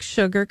quick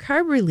sugar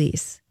carb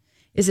release?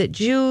 Is it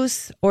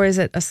juice or is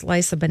it a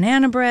slice of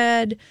banana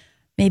bread?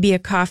 Maybe a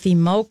coffee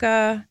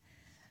mocha?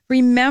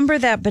 Remember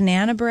that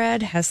banana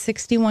bread has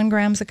 61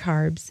 grams of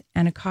carbs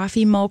and a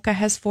coffee mocha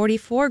has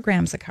 44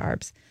 grams of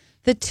carbs.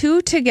 The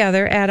two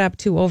together add up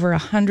to over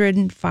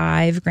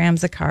 105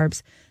 grams of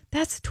carbs.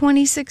 That's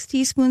 26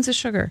 teaspoons of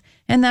sugar.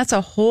 And that's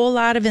a whole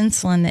lot of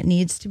insulin that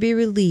needs to be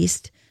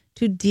released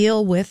to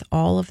deal with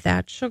all of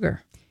that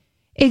sugar.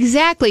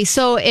 Exactly.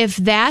 So if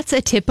that's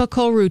a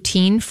typical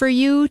routine for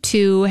you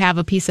to have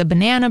a piece of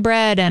banana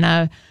bread and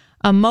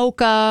a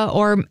mocha,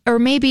 or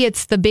maybe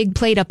it's the big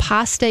plate of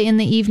pasta in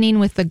the evening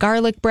with the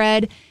garlic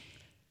bread,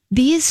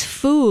 these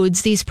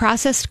foods, these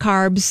processed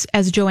carbs,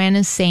 as Joanne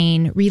is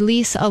saying,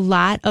 release a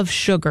lot of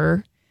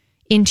sugar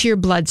into your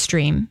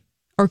bloodstream,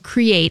 or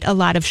create a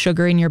lot of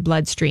sugar in your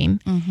bloodstream.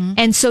 Mm-hmm.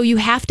 And so you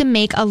have to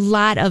make a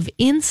lot of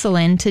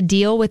insulin to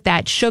deal with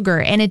that sugar.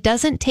 And it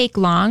doesn't take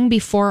long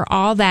before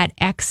all that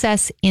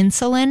excess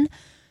insulin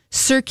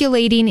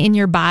circulating in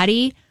your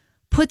body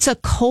puts a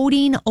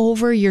coating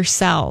over your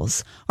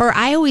cells. Or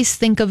I always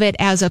think of it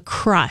as a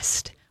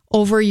crust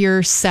over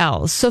your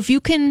cells. So if you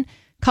can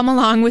come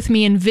along with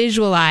me and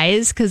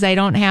visualize, because I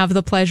don't have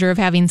the pleasure of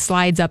having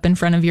slides up in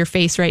front of your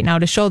face right now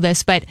to show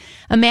this, but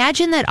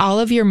imagine that all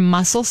of your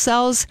muscle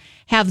cells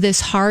have this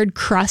hard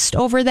crust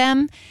over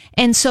them.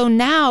 And so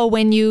now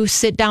when you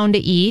sit down to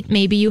eat,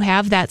 maybe you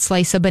have that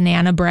slice of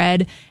banana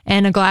bread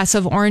and a glass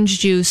of orange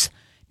juice.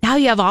 Now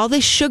you have all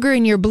this sugar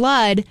in your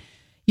blood.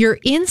 Your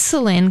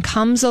insulin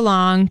comes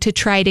along to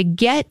try to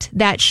get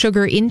that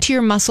sugar into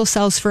your muscle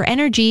cells for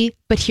energy,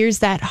 but here's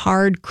that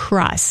hard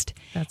crust.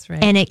 That's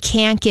right. And it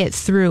can't get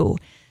through.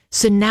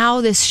 So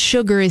now this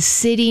sugar is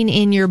sitting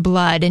in your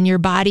blood and your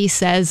body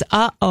says,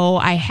 uh-oh,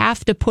 I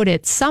have to put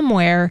it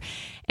somewhere.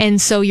 And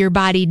so your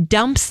body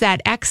dumps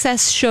that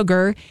excess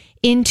sugar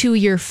into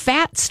your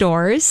fat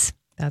stores.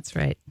 That's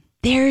right.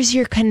 There's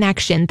your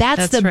connection.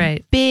 That's the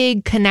right.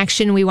 big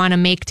connection we want to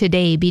make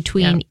today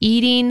between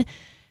eating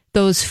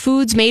those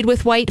foods made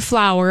with white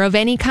flour of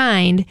any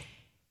kind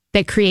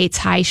that creates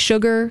high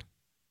sugar,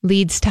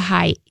 leads to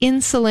high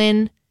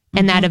insulin,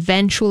 and that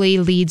eventually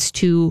leads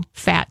to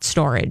fat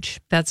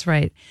storage. That's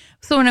right.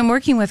 So when I'm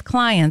working with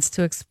clients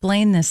to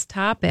explain this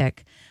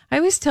topic, I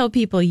always tell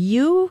people,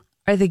 you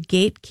are the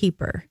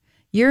gatekeeper.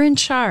 You're in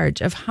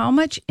charge of how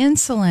much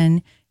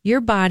insulin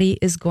your body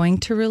is going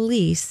to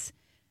release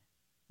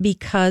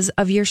because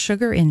of your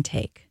sugar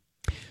intake.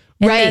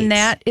 And then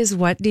that is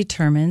what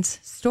determines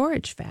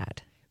storage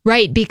fat.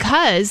 Right,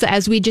 because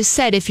as we just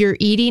said, if you're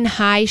eating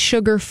high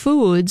sugar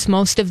foods,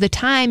 most of the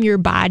time your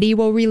body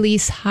will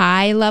release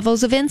high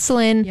levels of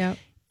insulin. Yep.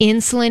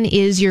 Insulin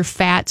is your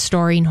fat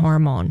storing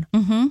hormone.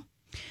 Mm-hmm.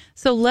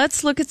 So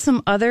let's look at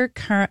some other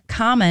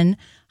common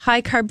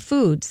high carb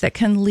foods that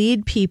can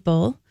lead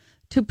people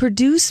to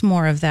produce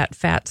more of that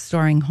fat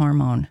storing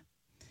hormone.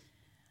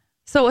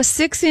 So a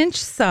 6-inch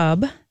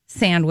sub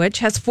sandwich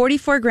has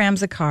 44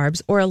 grams of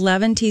carbs or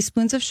 11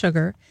 teaspoons of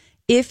sugar.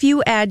 If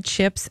you add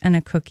chips and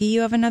a cookie,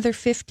 you have another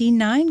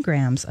 59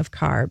 grams of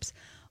carbs,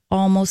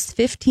 almost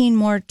 15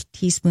 more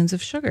teaspoons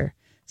of sugar.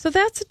 So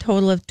that's a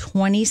total of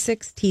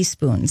 26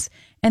 teaspoons.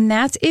 And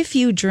that's if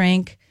you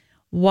drink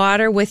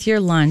water with your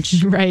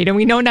lunch. Right. And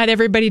we know not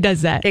everybody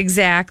does that.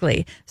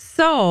 Exactly.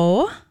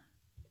 So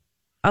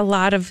a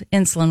lot of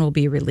insulin will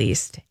be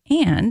released.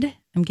 And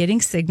I'm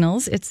getting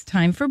signals. It's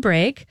time for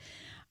break.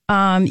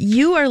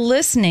 You are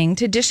listening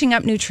to Dishing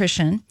Up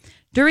Nutrition.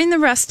 During the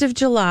rest of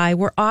July,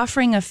 we're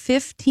offering a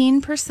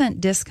 15%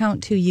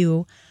 discount to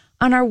you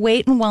on our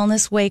Weight and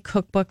Wellness Way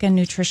cookbook and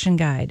nutrition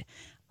guide.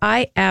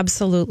 I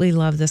absolutely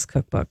love this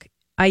cookbook.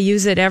 I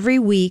use it every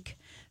week,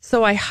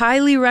 so I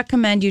highly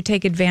recommend you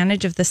take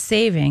advantage of the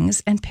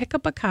savings and pick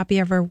up a copy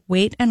of our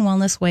Weight and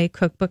Wellness Way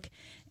cookbook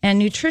and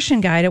nutrition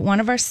guide at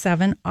one of our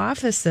 7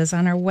 offices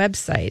on our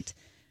website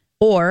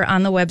or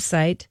on the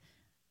website,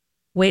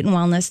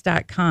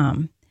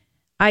 weightandwellness.com.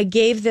 I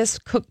gave this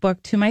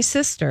cookbook to my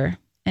sister,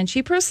 and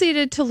she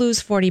proceeded to lose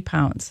 40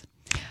 pounds.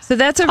 So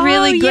that's a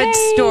really good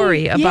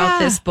story about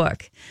this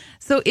book.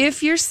 So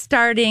if you're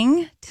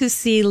starting to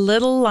see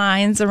little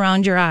lines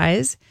around your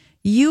eyes,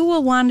 you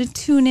will want to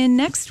tune in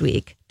next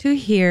week to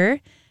hear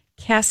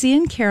Cassie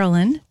and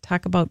Carolyn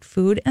talk about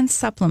food and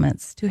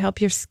supplements to help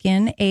your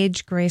skin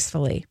age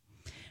gracefully.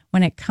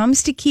 When it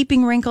comes to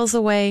keeping wrinkles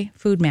away,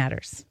 food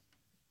matters.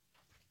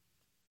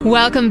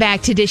 Welcome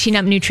back to Dishing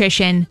Up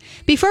Nutrition.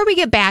 Before we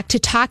get back to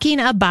talking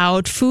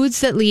about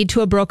foods that lead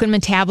to a broken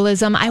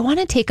metabolism, I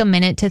want to take a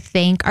minute to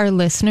thank our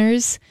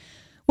listeners.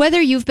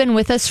 Whether you've been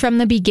with us from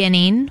the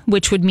beginning,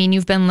 which would mean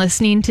you've been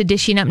listening to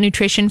Dishing Up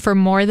Nutrition for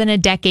more than a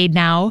decade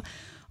now,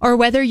 or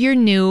whether you're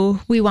new,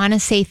 we want to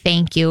say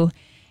thank you.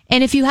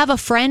 And if you have a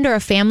friend or a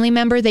family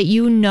member that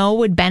you know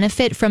would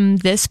benefit from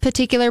this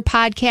particular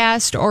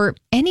podcast, or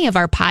any of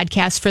our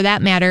podcasts for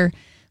that matter,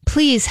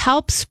 please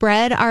help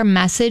spread our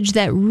message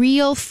that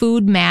real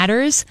food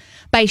matters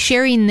by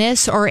sharing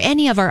this or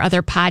any of our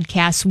other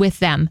podcasts with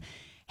them.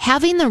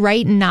 Having the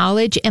right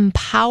knowledge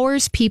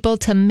empowers people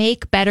to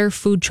make better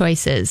food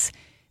choices.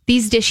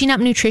 These Dishing Up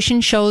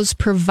Nutrition shows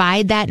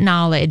provide that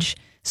knowledge,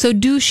 so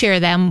do share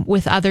them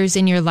with others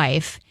in your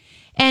life.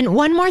 And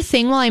one more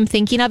thing while I'm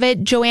thinking of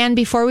it, Joanne,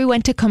 before we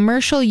went to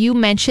commercial, you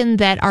mentioned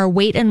that our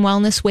Weight and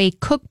Wellness Way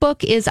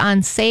cookbook is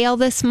on sale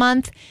this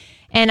month.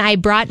 And I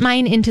brought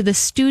mine into the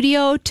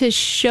studio to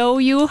show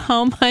you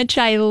how much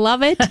I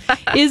love it.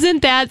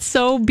 Isn't that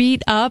so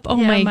beat up? Oh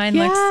my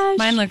gosh.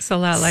 Mine looks a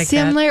lot like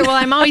similar. that. Well,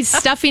 I'm always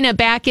stuffing it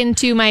back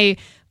into my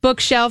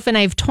bookshelf, and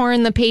I've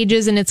torn the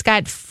pages, and it's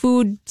got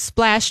food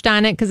splashed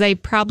on it because I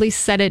probably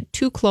set it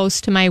too close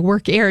to my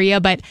work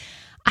area. But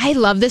I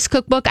love this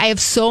cookbook. I have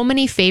so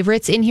many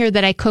favorites in here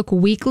that I cook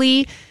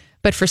weekly.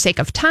 But for sake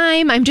of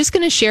time, I'm just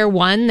going to share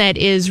one that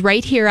is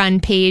right here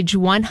on page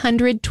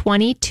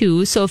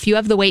 122. So if you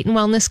have the Weight and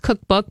Wellness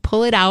Cookbook,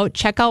 pull it out.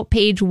 Check out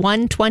page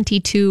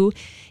 122.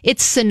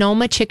 It's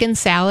Sonoma chicken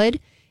salad.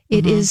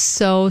 It is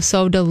so,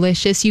 so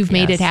delicious. You've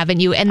made it,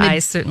 haven't you? And I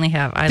certainly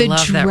have. I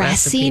love that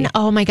dressing, recipe.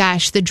 oh my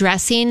gosh, the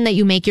dressing that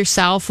you make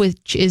yourself,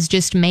 which is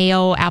just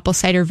mayo, apple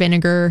cider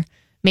vinegar,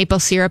 maple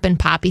syrup, and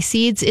poppy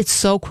seeds. It's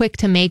so quick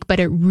to make,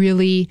 but it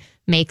really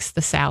makes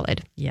the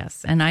salad.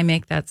 Yes, and I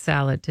make that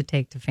salad to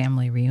take to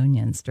family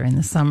reunions during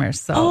the summer.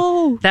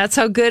 So that's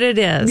how good it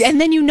is. And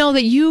then you know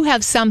that you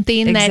have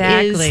something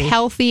that is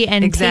healthy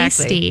and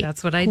tasty.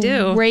 That's what I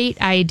do.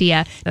 Great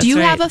idea. Do you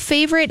have a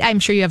favorite? I'm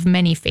sure you have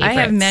many favorites.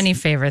 I have many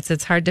favorites.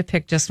 It's hard to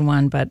pick just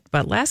one, but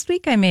last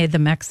week I made the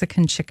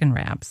Mexican chicken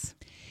wraps.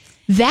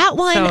 That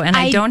one, and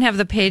I don't have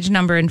the page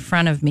number in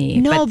front of me.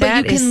 No, but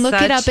you can look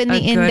it up in the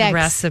index. Good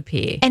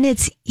recipe, and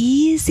it's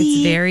easy.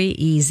 It's very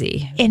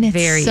easy, and it's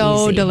very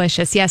so easy.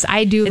 Delicious. Yes,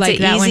 I do like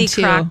that one too. It's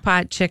an easy crock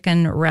pot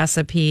chicken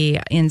recipe.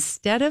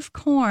 Instead of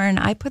corn,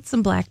 I put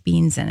some black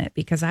beans in it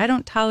because I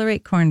don't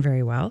tolerate corn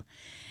very well.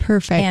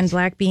 Perfect. And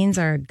black beans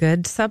are a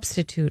good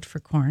substitute for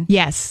corn.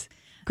 Yes.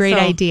 Great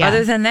idea.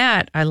 Other than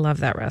that, I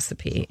love that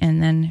recipe.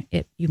 And then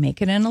you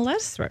make it in a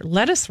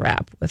lettuce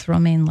wrap with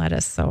romaine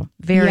lettuce. So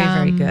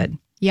very good.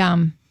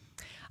 Yum.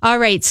 All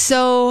right.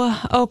 So,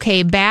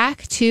 okay,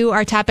 back to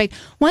our topic.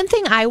 One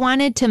thing I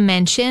wanted to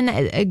mention,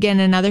 again,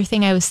 another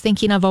thing I was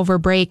thinking of over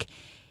break,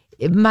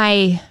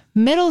 my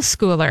middle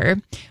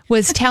schooler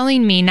was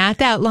telling me not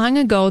that long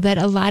ago that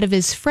a lot of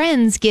his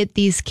friends get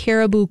these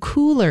caribou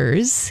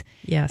coolers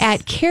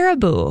at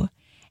Caribou.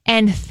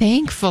 And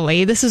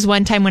thankfully, this is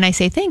one time when I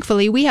say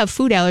thankfully, we have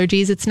food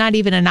allergies. It's not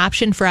even an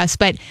option for us.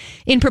 But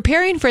in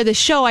preparing for the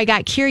show, I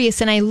got curious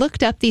and I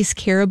looked up these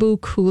Caribou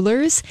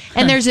coolers.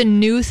 And there's a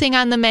new thing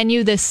on the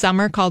menu this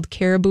summer called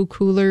Caribou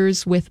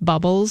coolers with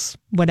bubbles,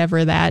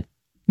 whatever that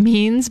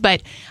means.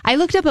 But I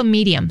looked up a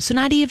medium, so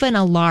not even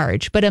a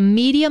large, but a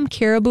medium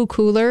Caribou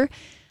cooler.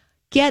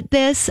 Get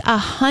this,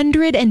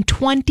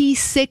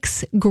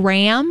 126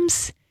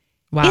 grams.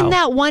 Wow. In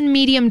that one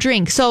medium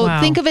drink. So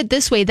think of it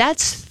this way.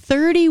 That's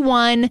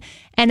 31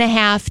 and a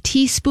half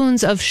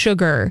teaspoons of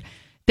sugar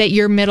that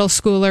your middle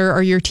schooler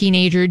or your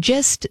teenager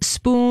just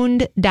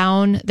spooned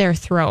down their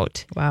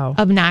throat. Wow.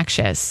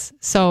 Obnoxious.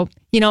 So,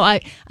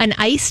 an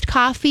iced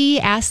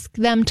coffee, ask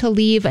them to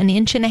leave 1.5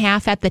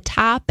 inches at the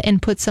top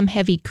and put some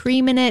heavy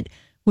cream in it.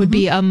 Would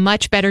be a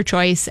much better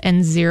choice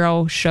and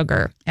 0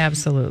 sugar.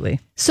 Absolutely.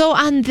 So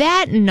on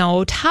that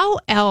note, how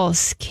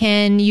else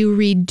can you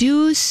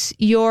reduce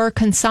your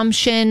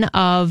consumption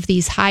of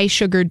these high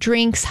sugar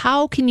drinks?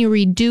 How can you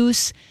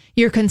reduce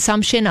your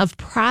consumption of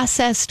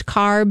processed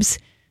carbs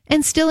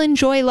and still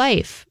enjoy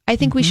life? I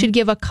think we should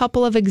give a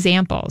couple of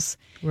examples.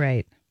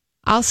 Right.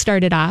 I'll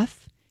start it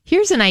off.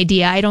 Here's an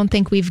idea I don't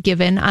think we've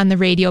given on the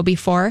radio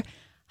before.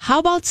 How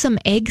about some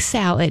egg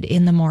salad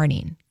in the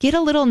morning? Get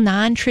a little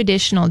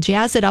non-traditional,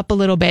 jazz it up a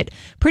little bit.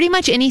 Pretty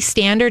much any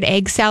standard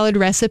egg salad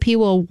recipe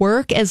will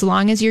work as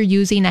long as you're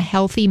using a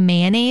healthy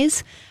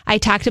mayonnaise. I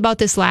talked about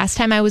this last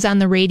time I was on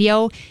the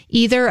radio,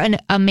 either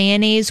a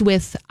mayonnaise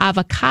with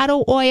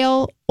avocado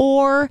oil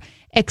or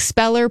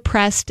expeller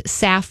pressed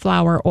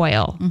safflower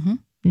oil.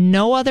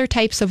 No other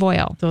types of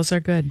oil. Those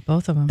are good,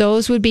 both of them.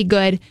 Those would be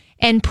good.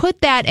 And put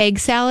that egg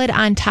salad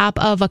on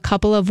top of a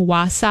couple of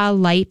Wasa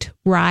light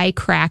rye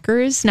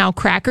crackers. Now,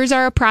 crackers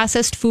are a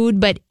processed food,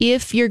 but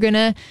if you're going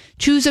to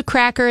choose a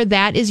cracker,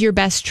 that is your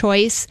best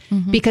choice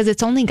because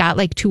it's only got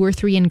like 2 or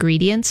 3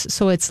 ingredients,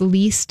 so it's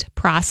least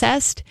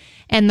processed.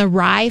 And the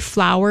rye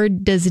flour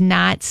does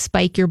not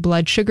spike your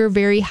blood sugar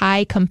very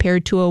high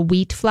compared to a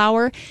wheat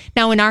flour.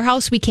 Now, in our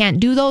house, we can't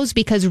do those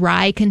because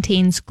rye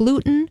contains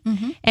gluten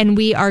and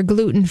we are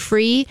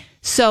gluten-free.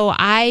 So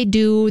I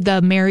do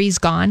the Mary's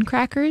Gone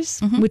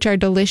crackers, which are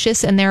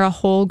delicious, and they're a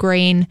whole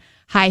grain,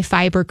 high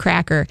fiber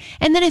cracker.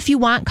 And then if you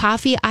want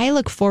coffee, I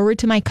look forward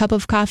to my cup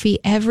of coffee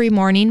every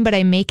morning, but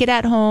I make it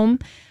at home.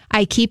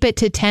 I keep it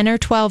to 10 or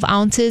 12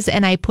 ounces,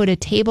 and I put a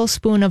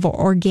tablespoon of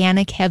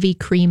organic heavy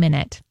cream in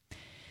it.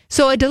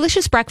 So a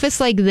delicious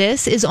breakfast like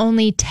this is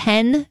only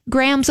 10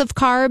 grams of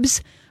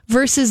carbs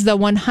versus the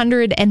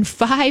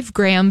 105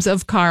 grams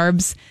of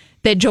carbs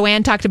that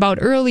Joanne talked about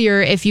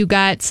earlier if you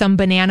got some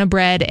banana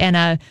bread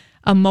and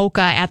a mocha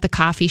at the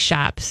coffee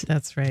shops.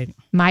 That's right.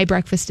 My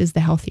breakfast is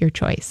the healthier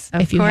choice,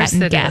 if you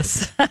hadn't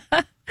guessed.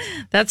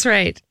 That's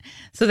right.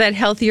 So that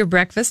healthier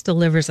breakfast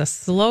delivers a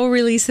slow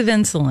release of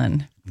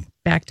insulin.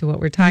 Back to what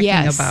we're talking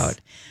about.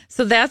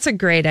 So that's a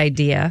great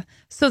idea.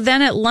 So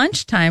then at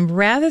lunchtime,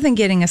 rather than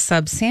getting a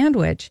sub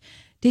sandwich,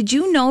 did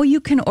you know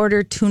you can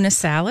order tuna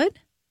salad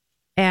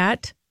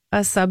at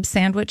a sub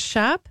sandwich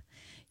shop?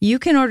 You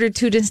can order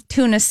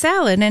tuna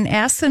salad and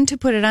ask them to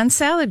put it on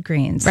salad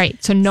greens. Right.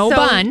 So no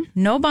bun.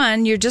 No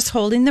bun. You're just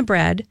holding the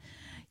bread.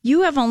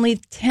 You have only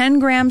 10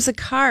 grams of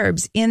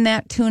carbs in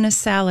that tuna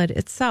salad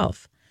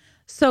itself.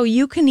 So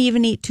you can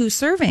even eat 2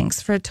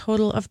 servings for a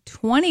total of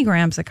 20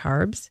 grams of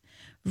carbs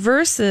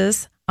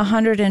versus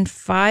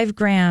 105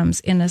 grams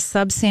in a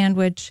sub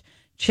sandwich,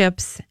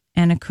 chips,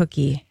 and a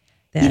cookie.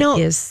 That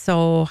is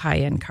so high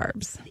in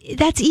carbs.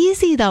 That's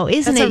easy, though,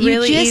 isn't it?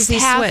 Really you just easy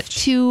have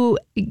switch. to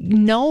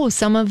know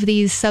some of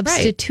these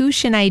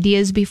substitution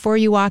ideas before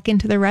you walk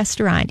into the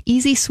restaurant.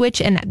 Easy switch,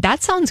 and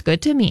that sounds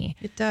good to me.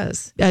 It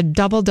does. A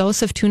double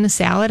dose of tuna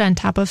salad on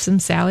top of some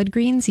salad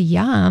greens.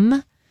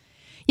 Yum.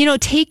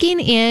 Taking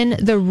in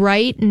the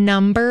right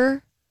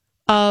number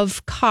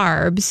of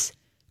carbs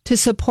to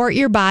support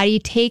your body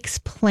takes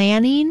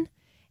planning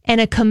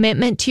and a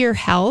commitment to your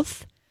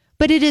health.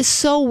 But it is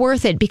so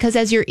worth it because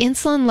as your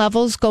insulin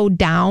levels go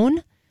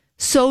down,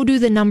 so do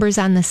the numbers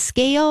on the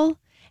scale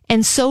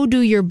and so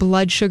do your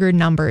blood sugar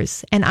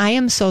numbers. And I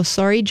am so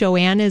sorry.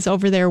 Joanne is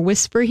over there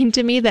whispering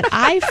to me that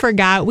I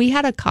forgot we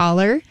had a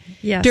caller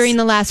Yes. during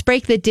the last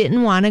break that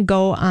didn't want to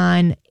go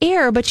on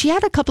air, but she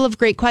had a couple of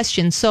great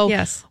questions. So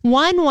Yes.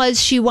 one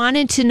was she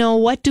wanted to know,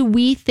 what do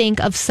we think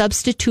of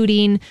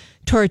substituting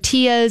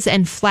tortillas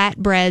and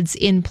flatbreads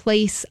in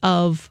place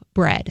of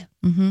bread?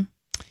 Mm-hmm.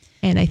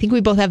 And I think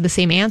we both have the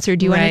same answer.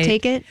 Do you want to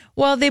take it?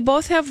 Well, they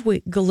both have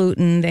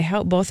gluten. They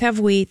both have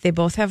wheat. They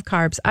both have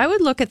carbs. I would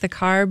look at the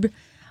carb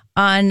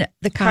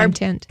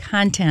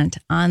content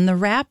on the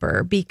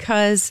wrapper,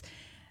 because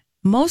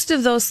most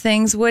of those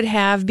things would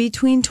have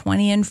between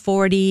 20 and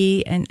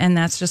 40, and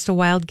that's just a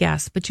wild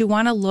guess. But you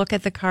want to look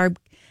at the carb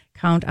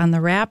count on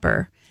the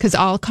wrapper. Because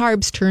all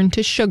carbs turn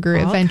to sugar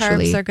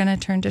eventually. All carbs are going to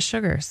turn to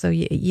sugar. So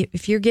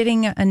if you're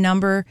getting a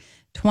number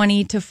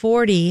 20 to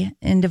 40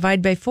 and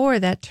divide by 4,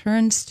 that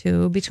turns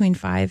to between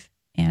 5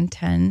 and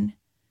 10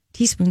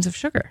 teaspoons of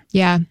sugar.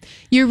 Yeah.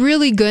 You're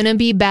really going to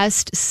be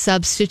best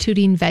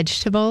substituting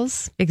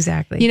vegetables.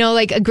 Exactly. You know,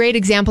 like a great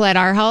example at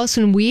our house,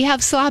 when we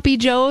have sloppy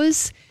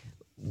joes,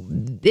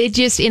 it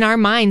just, in our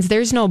minds,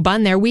 there's no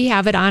bun there. We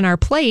have it on our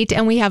plate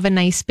and we have a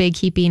nice big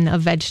heaping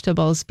of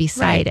vegetables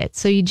beside it.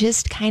 So you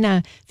just kind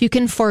of, if you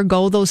can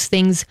forego those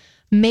things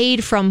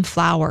made from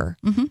flour,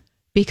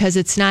 because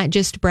it's not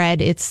just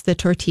bread, it's the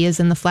tortillas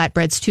and the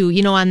flatbreads too.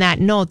 You know, on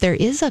that note, there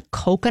is a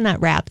coconut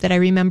wrap that I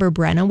remember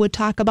Brenna would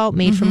talk about,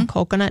 made from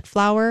coconut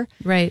flour.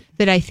 Right.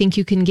 That I think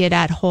you can get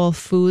at Whole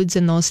Foods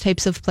and those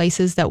types of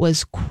places, that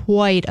was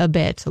quite a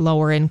bit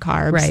lower in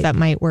carbs. Right. That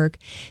might work.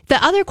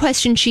 The other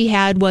question she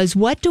had was,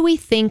 what do we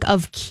think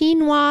of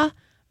quinoa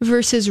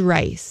versus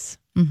rice?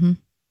 Mm-hmm.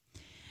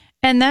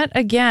 And that,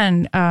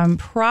 again,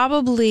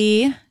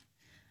 probably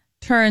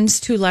turns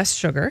to less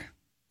sugar,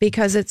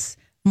 because it's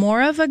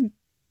more of a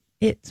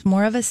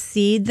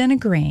seed than a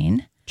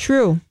grain.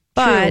 True.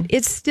 But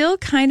it's still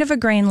kind of a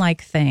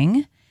grain-like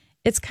thing.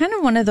 It's kind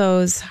of one of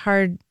those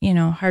hard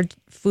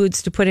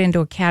foods to put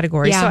into a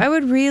category. Yeah. So I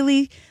would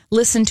really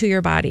listen to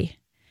your body.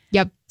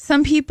 Yep.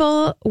 Some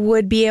people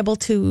would be able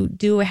to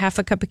do a half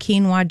a cup of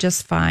quinoa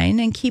just fine,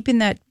 and keeping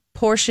that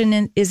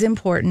portion is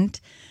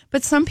important.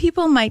 But some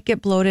people might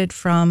get bloated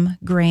from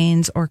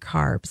grains or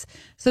carbs.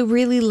 So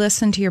really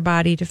listen to your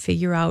body to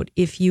figure out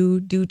if you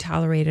do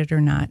tolerate it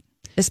or not,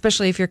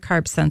 especially if you're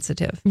carb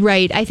sensitive.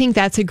 Right. I think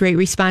that's a great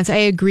response. I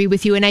agree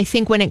with you. And I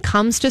think when it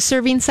comes to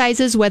serving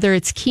sizes, whether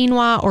it's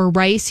quinoa or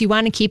rice, you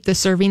want to keep the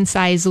serving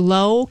size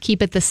low,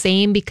 keep it the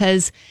same,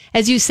 because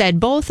as you said,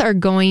 both are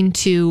going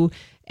to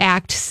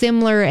act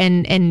similar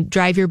and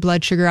drive your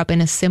blood sugar up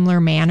in a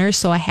similar manner.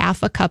 So a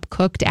half a cup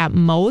cooked at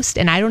most.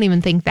 And I don't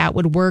even think that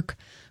would work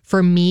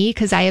for me,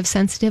 because I have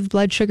sensitive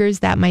blood sugars.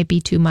 That might be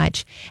too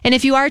much. And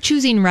if you are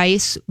choosing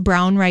rice,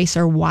 brown rice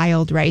or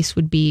wild rice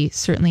would be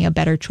certainly a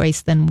better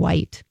choice than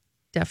white.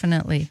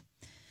 Definitely.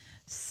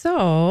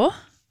 So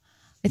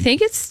I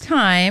think it's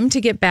time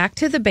to get back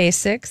to the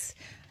basics.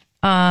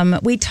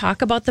 We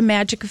talk about the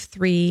magic of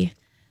 3: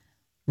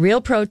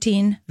 real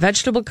protein,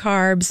 vegetable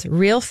carbs,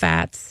 real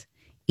fats,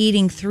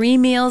 eating 3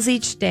 meals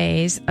each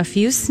day, a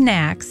few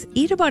snacks,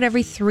 eat about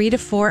every 3 to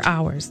 4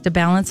 hours to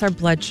balance our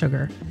blood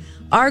sugar.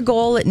 Our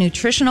goal at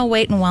Nutritional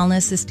Weight and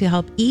Wellness is to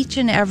help each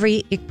and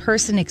every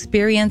person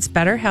experience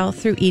better health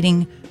through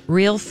eating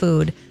real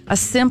food. A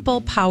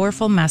simple,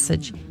 powerful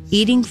message.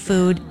 Eating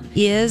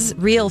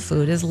real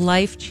food is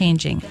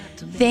life-changing.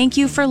 Thank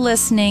you for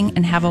listening,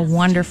 and have a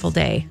wonderful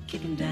day.